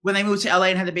 When they moved to LA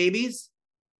and had the babies?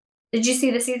 Did you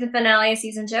see the season finale of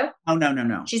season 2? Oh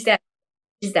no. She's dead.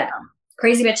 She's dead.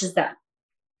 Crazy bitch is dead.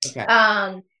 Okay.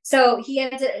 So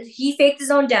he faked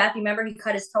his own death. You remember he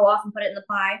cut his toe off and put it in the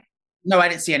pie? No, I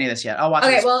didn't see any of this yet. I'll watch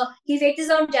Okay, this. well, he faked his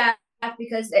own death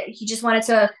because he just wanted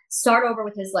to start over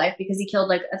with his life because he killed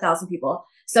like 1,000 people.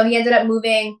 So he ended up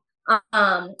moving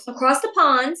across the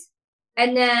pond,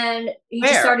 and then he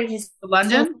just started his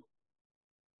London?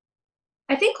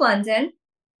 I think London,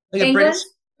 Like a England,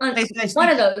 British. They one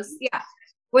of those, yeah.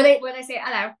 Where they say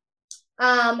hello.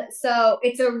 So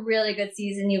it's a really good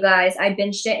season, you guys. I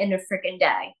binged it in a freaking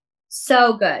day.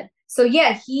 So good. So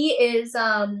yeah, he is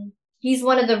he's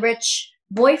one of the rich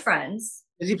boyfriends.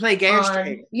 Does he play gay or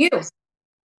straight? You.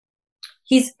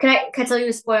 Can I tell you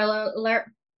a spoiler alert?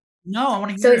 No, I want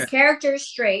to hear So his it. character is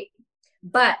straight,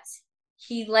 but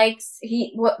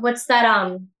what's that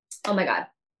oh my god.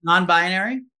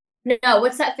 Non-binary? No,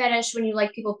 what's that fetish when you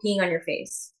like people peeing on your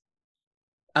face?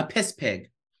 A piss pig.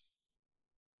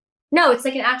 No, it's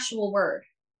like an actual word.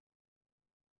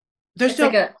 There's It's no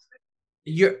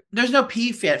like there's no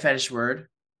pee fetish word.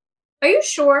 Are you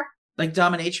sure? Like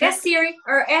dominatrix? Ask Siri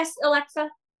or ask Alexa.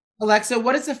 Alexa,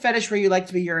 what is a fetish where you like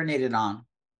to be urinated on?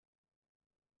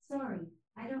 Sorry,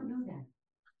 I don't know that.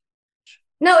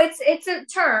 No, it's a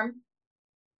term.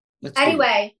 Let's do it.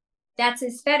 Anyway, that's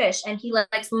his fetish, and he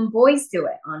likes when boys do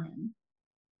it on him.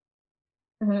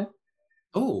 Mm-hmm.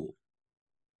 Oh.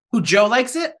 Who, Joe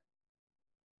likes it?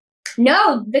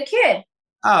 No, the kid.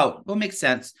 Oh, well, makes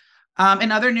sense.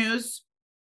 In other news,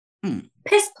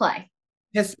 Piss play.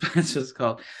 yes, that's what it's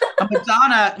called.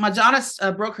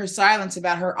 Madonna broke her silence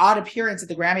about her odd appearance at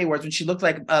the Grammy Awards when she looked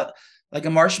like a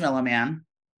marshmallow man.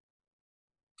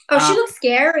 Oh, she looks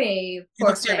scary. She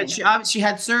looks scary, but she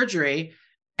had surgery,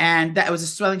 and that was a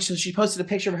swelling. So she posted a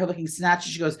picture of her looking snatched.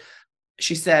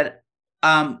 She said,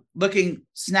 looking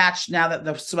snatched now that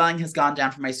the swelling has gone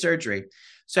down from my surgery.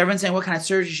 So everyone's saying what kind of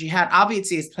surgery she had.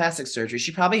 Obviously, it's plastic surgery.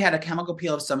 She probably had a chemical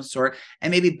peel of some sort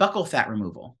and maybe buccal fat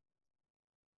removal.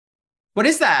 What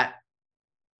is that?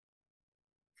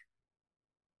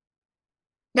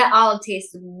 That olive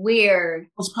tastes weird.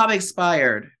 It's probably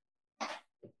expired.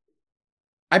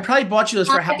 I probably bought you those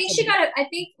for a house. I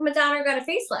think Madonna got a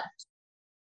facelift.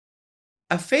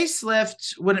 A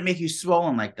facelift wouldn't make you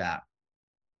swollen like that.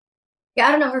 Yeah,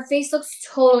 I don't know. Her face looks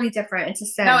totally different. It's a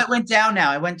sin. No, it went down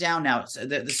now. So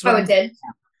the Oh, swelling it did?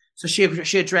 So she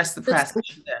addressed the press.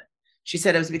 She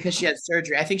said it was because she had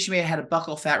surgery. I think she may have had a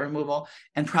buccal fat removal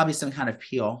and probably some kind of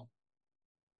peel.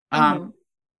 Speaking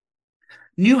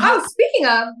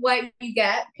of what you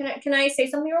get, can I say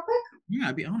something real quick? Yeah,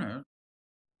 I'd be honored.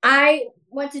 I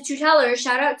went to Tutela.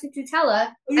 Shout out to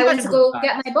Tutela. I went to go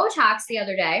get my Botox the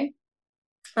other day.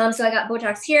 So I got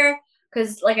Botox here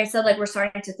because, like I said, like we're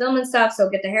starting to film and stuff. So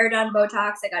get the hair done,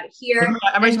 Botox. I got it here I'm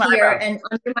and raising my here eyebrows. and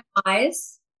under my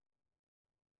eyes.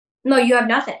 No, you have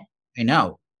nothing. I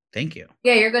know. Thank you.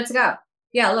 Yeah, you're good to go.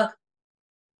 Yeah, look.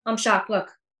 I'm shocked.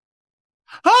 Look.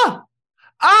 Oh,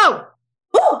 Oh!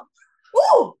 Ooh!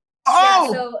 Ooh! Oh!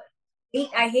 Yeah, so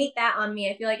I hate that on me.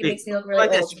 I feel like it makes me look really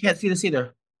like this. old. You can't see this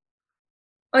either.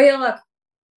 Oh yeah, look.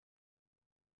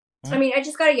 What? I mean, I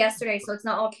just got it yesterday, so it's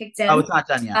not all kicked in. Oh, it's not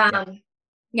done yet.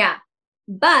 Yeah.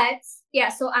 But yeah,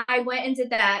 so I went and did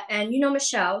that, and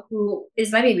Michelle, who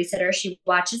is my babysitter, she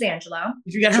watches Angelo.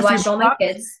 Did you get She her watched all my Botox?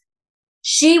 kids.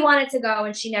 She wanted to go,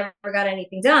 and she never got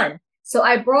anything done. So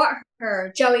I brought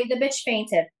her. Joey, the bitch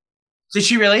fainted. Did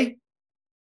she really?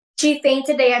 She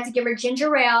fainted. They had to give her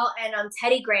ginger ale and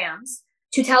Teddy Grahams.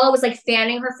 Tutela was like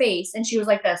fanning her face, and she was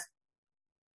like this.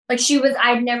 Like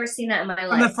I'd never seen that in my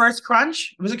life. From the first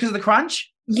crunch? Was it because of the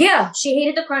crunch? Yeah, she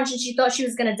hated the crunch, and she thought she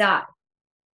was gonna die.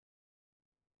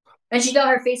 And she thought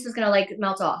her face was gonna like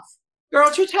melt off. Girl,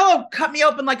 Tutela cut me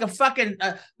open like a fucking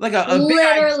like a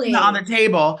Literally big on the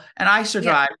table, and I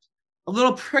survived. Yeah. A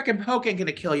little prick and poke ain't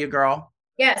gonna kill you, girl.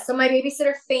 Yeah, so my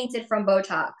babysitter fainted from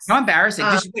Botox. How embarrassing!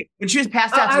 When she was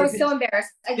passed out, I was so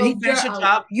embarrassed. I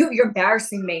go, you're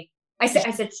embarrassing me. I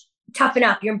said, toughen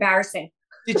up. You're embarrassing.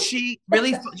 Did she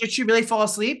really fall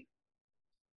asleep?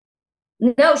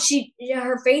 No,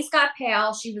 her face got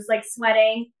pale. She was like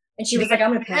sweating, and she was like,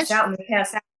 "I'm gonna pass out. I'm gonna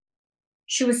pass out."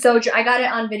 She was so. I got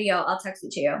it on video. I'll text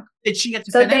it to you. Did she get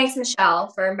to finish? So thanks,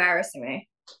 Michelle, for embarrassing me.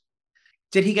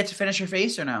 Did he get to finish her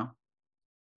face or no?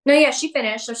 No, yeah, she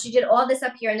finished. So she did all this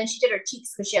up here, and then she did her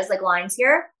cheeks because she has like lines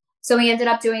here. So we ended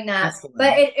up doing that.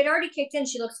 But it already kicked in.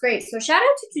 She looks great. So shout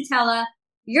out to Tutela.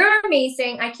 You're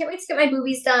amazing. I can't wait to get my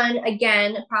boobies done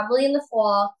again, probably in the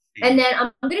fall. And then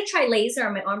I'm going to try laser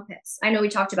on my armpits. I know we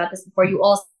talked about this before. You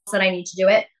all said I need to do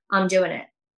it. I'm doing it.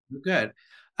 Good.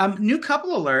 New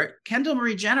couple alert. Kendall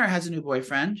Marie Jenner has a new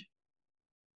boyfriend.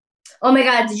 Oh my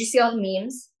God. Did you see all the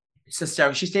memes? It's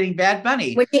hysterical. She's dating Bad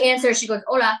Bunny. When she answers, she goes,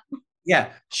 hola. Yeah.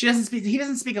 He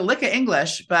doesn't speak a lick of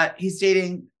English, but he's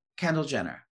dating Kendall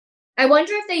Jenner. I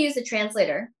wonder if they use a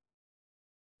translator.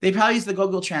 They probably use the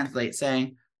Google Translate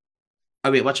saying,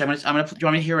 oh wait, watch. Do you want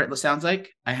me to hear what it sounds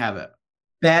like? I have it.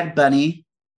 Bad Bunny,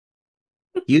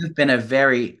 you've been a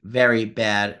very, very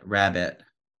bad rabbit.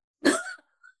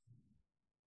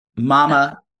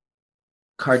 Mama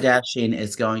Kardashian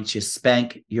is going to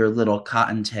spank your little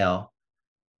cottontail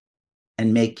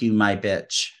and make you my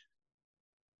bitch.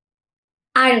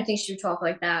 I don't think she would talk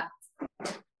like that.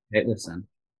 Hey, listen.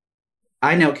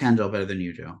 I know Kendall better than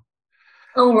you do.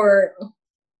 Or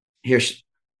Here's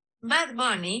Bad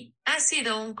Bunny ha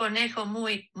sido un conejo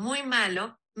muy, muy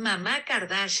malo. Mamá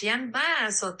Kardashian va a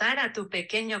azotar a tu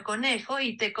pequeño conejo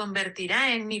y te convertirá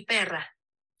en mi perra.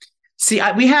 See,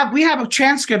 we have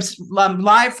transcripts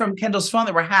live from Kendall's phone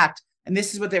that were hacked, and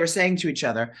this is what they were saying to each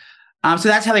other. So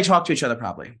that's how they talk to each other,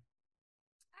 probably.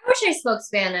 I wish I spoke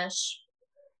Spanish.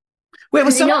 Wait, were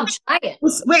you so happy?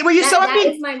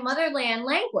 That is my motherland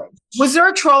language. Was there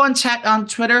a troll on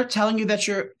Twitter telling you that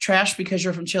you're trash because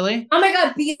you're from Chile? Oh my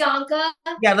God, Bianca.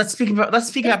 Yeah, let's speak about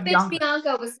Bianca.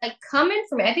 Bianca was like coming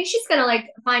for me. I think she's gonna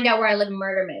like find out where I live and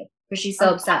murder me because she's so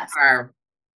obsessed.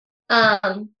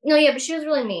 No, yeah, but she was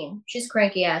really mean. She's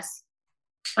cranky ass.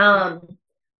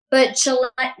 But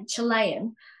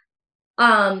Chilean.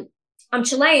 I'm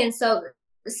Chilean, so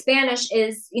Spanish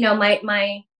is,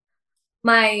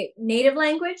 my native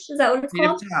language. Is that what it's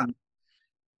called? Native tongue.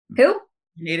 Who?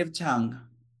 Native tongue.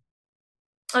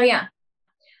 Oh yeah.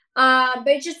 But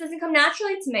it just doesn't come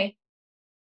naturally to me.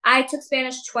 I took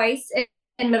Spanish twice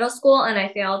in middle school and I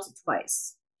failed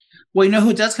twice. Well, you know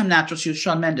who does come natural to you?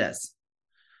 Shawn Mendes.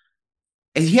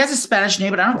 He has a Spanish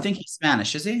name, but I don't think he's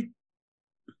Spanish, is he?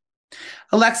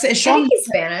 Alexa, is Shawn? I think he's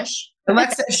Spanish.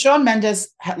 Alexa, is Shawn Mendes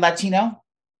Latino?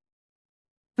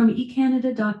 From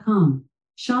eCanada.com.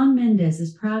 Shawn Mendes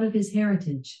is proud of his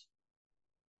heritage.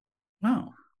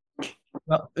 Oh,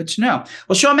 well, good to know.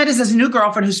 Well, Shawn Mendes has a new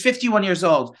girlfriend who's 51 years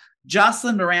old,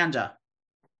 Jocelyn Miranda.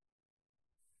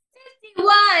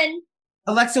 51.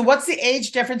 Alexa, what's the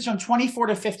age difference from 24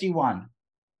 to 51?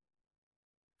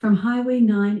 From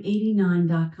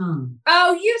highway989.com.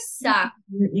 Oh, you suck.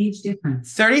 Your age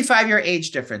difference. 35-year age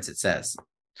difference, it says.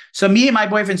 So me and my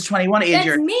boyfriend's 21 age.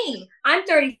 That's me. I'm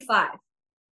 35.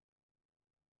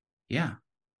 Yeah.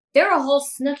 They're a whole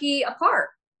snooky apart.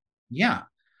 Yeah.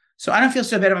 So I don't feel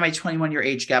so bad about my 21-year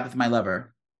age gap with my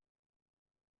lover.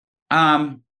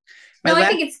 I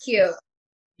think it's cute.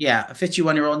 Yeah, a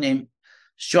 51-year-old named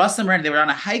Jocelyn Miranda. They were on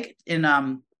a hike in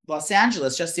Los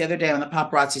Angeles just the other day when the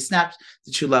paparazzi snapped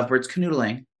the two lovebirds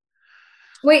canoodling.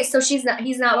 Wait, so he's not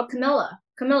with Camilla?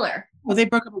 Well, they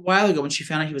broke up a while ago when she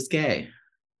found out he was gay.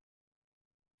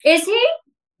 Is he?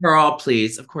 Girl,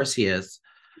 please. Of course he is.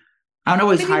 I don't know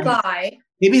what he's hiding.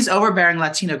 Maybe his overbearing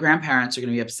Latino grandparents are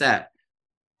going to be upset.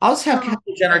 I'll just have Kendall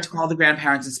Jenner to call the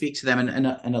grandparents and speak to them in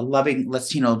a loving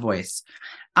Latino voice.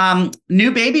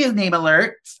 New baby name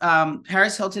alert.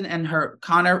 Paris Hilton and her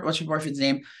Connor, what's her boyfriend's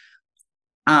name?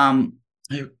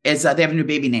 Is they have a new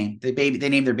baby name. They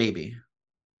named their baby.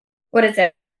 What is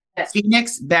it?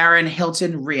 Phoenix Baron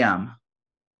Hilton Riam.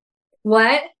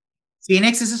 What?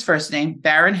 Phoenix is his first name.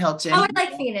 Baron Hilton. Oh, I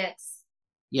like Phoenix.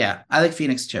 Yeah, I like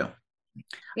Phoenix too.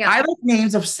 Yeah. I like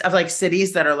names of like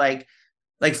cities that are like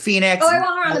Phoenix. Oh, I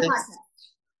want her on the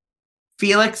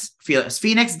podcast.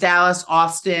 Phoenix, Dallas,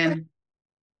 Austin.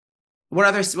 What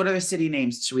other city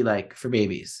names should we like for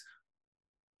babies?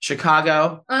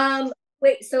 Chicago.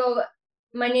 Wait, so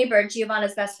my neighbor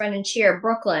Giovanna's best friend in cheer,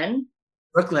 Brooklyn.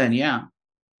 Brooklyn, yeah.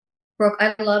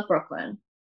 I love Brooklyn.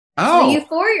 Oh, the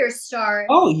Euphoria star.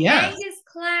 Oh, yeah. Angus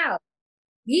Cloud.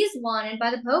 He's wanted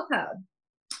by the Popo.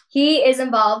 He is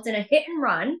involved in a hit and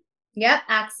run. Yep,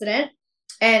 accident.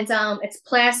 And it's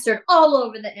plastered all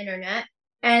over the internet,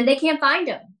 and they can't find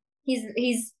him.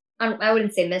 He's I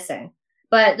wouldn't say missing,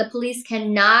 but the police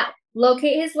cannot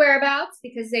locate his whereabouts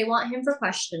because they want him for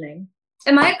questioning.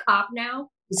 Am I a cop now?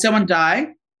 Did someone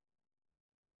die?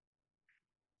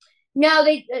 No,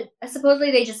 they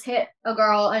supposedly they just hit a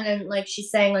girl, and then like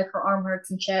she's saying like her arm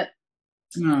hurts and shit.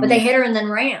 Oh. But they hit her and then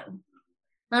ran.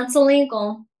 That's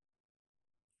illegal.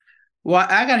 Well,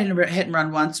 I got in a hit and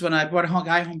run once when I brought a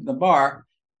guy home from the bar.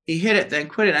 He hit it, then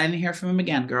quit it. I didn't hear from him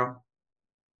again, girl.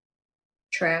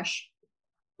 Trash.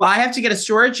 Well, I have to get a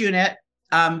storage unit,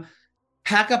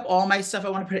 pack up all my stuff I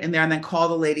want to put it in there, and then call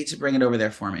the lady to bring it over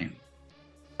there for me.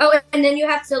 Oh, and then you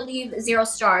have to leave 0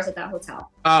 stars at that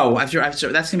hotel. Oh, after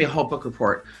that's gonna be a whole book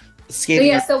report. So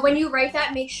yeah, so when you write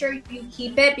that, make sure you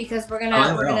keep it because we're gonna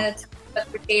tell the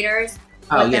creators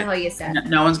what the hell you said.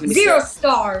 No one's gonna be 0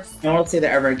 stars. No one will say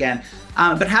that ever again.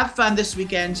 But have fun this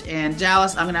weekend in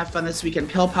Dallas. I'm gonna have fun this weekend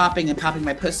pill popping and popping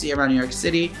my pussy around New York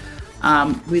City.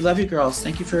 We love you, girls.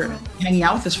 Thank you for hanging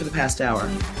out with us for the past hour.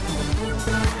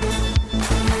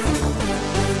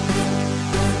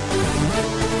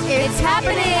 It's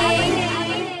happening!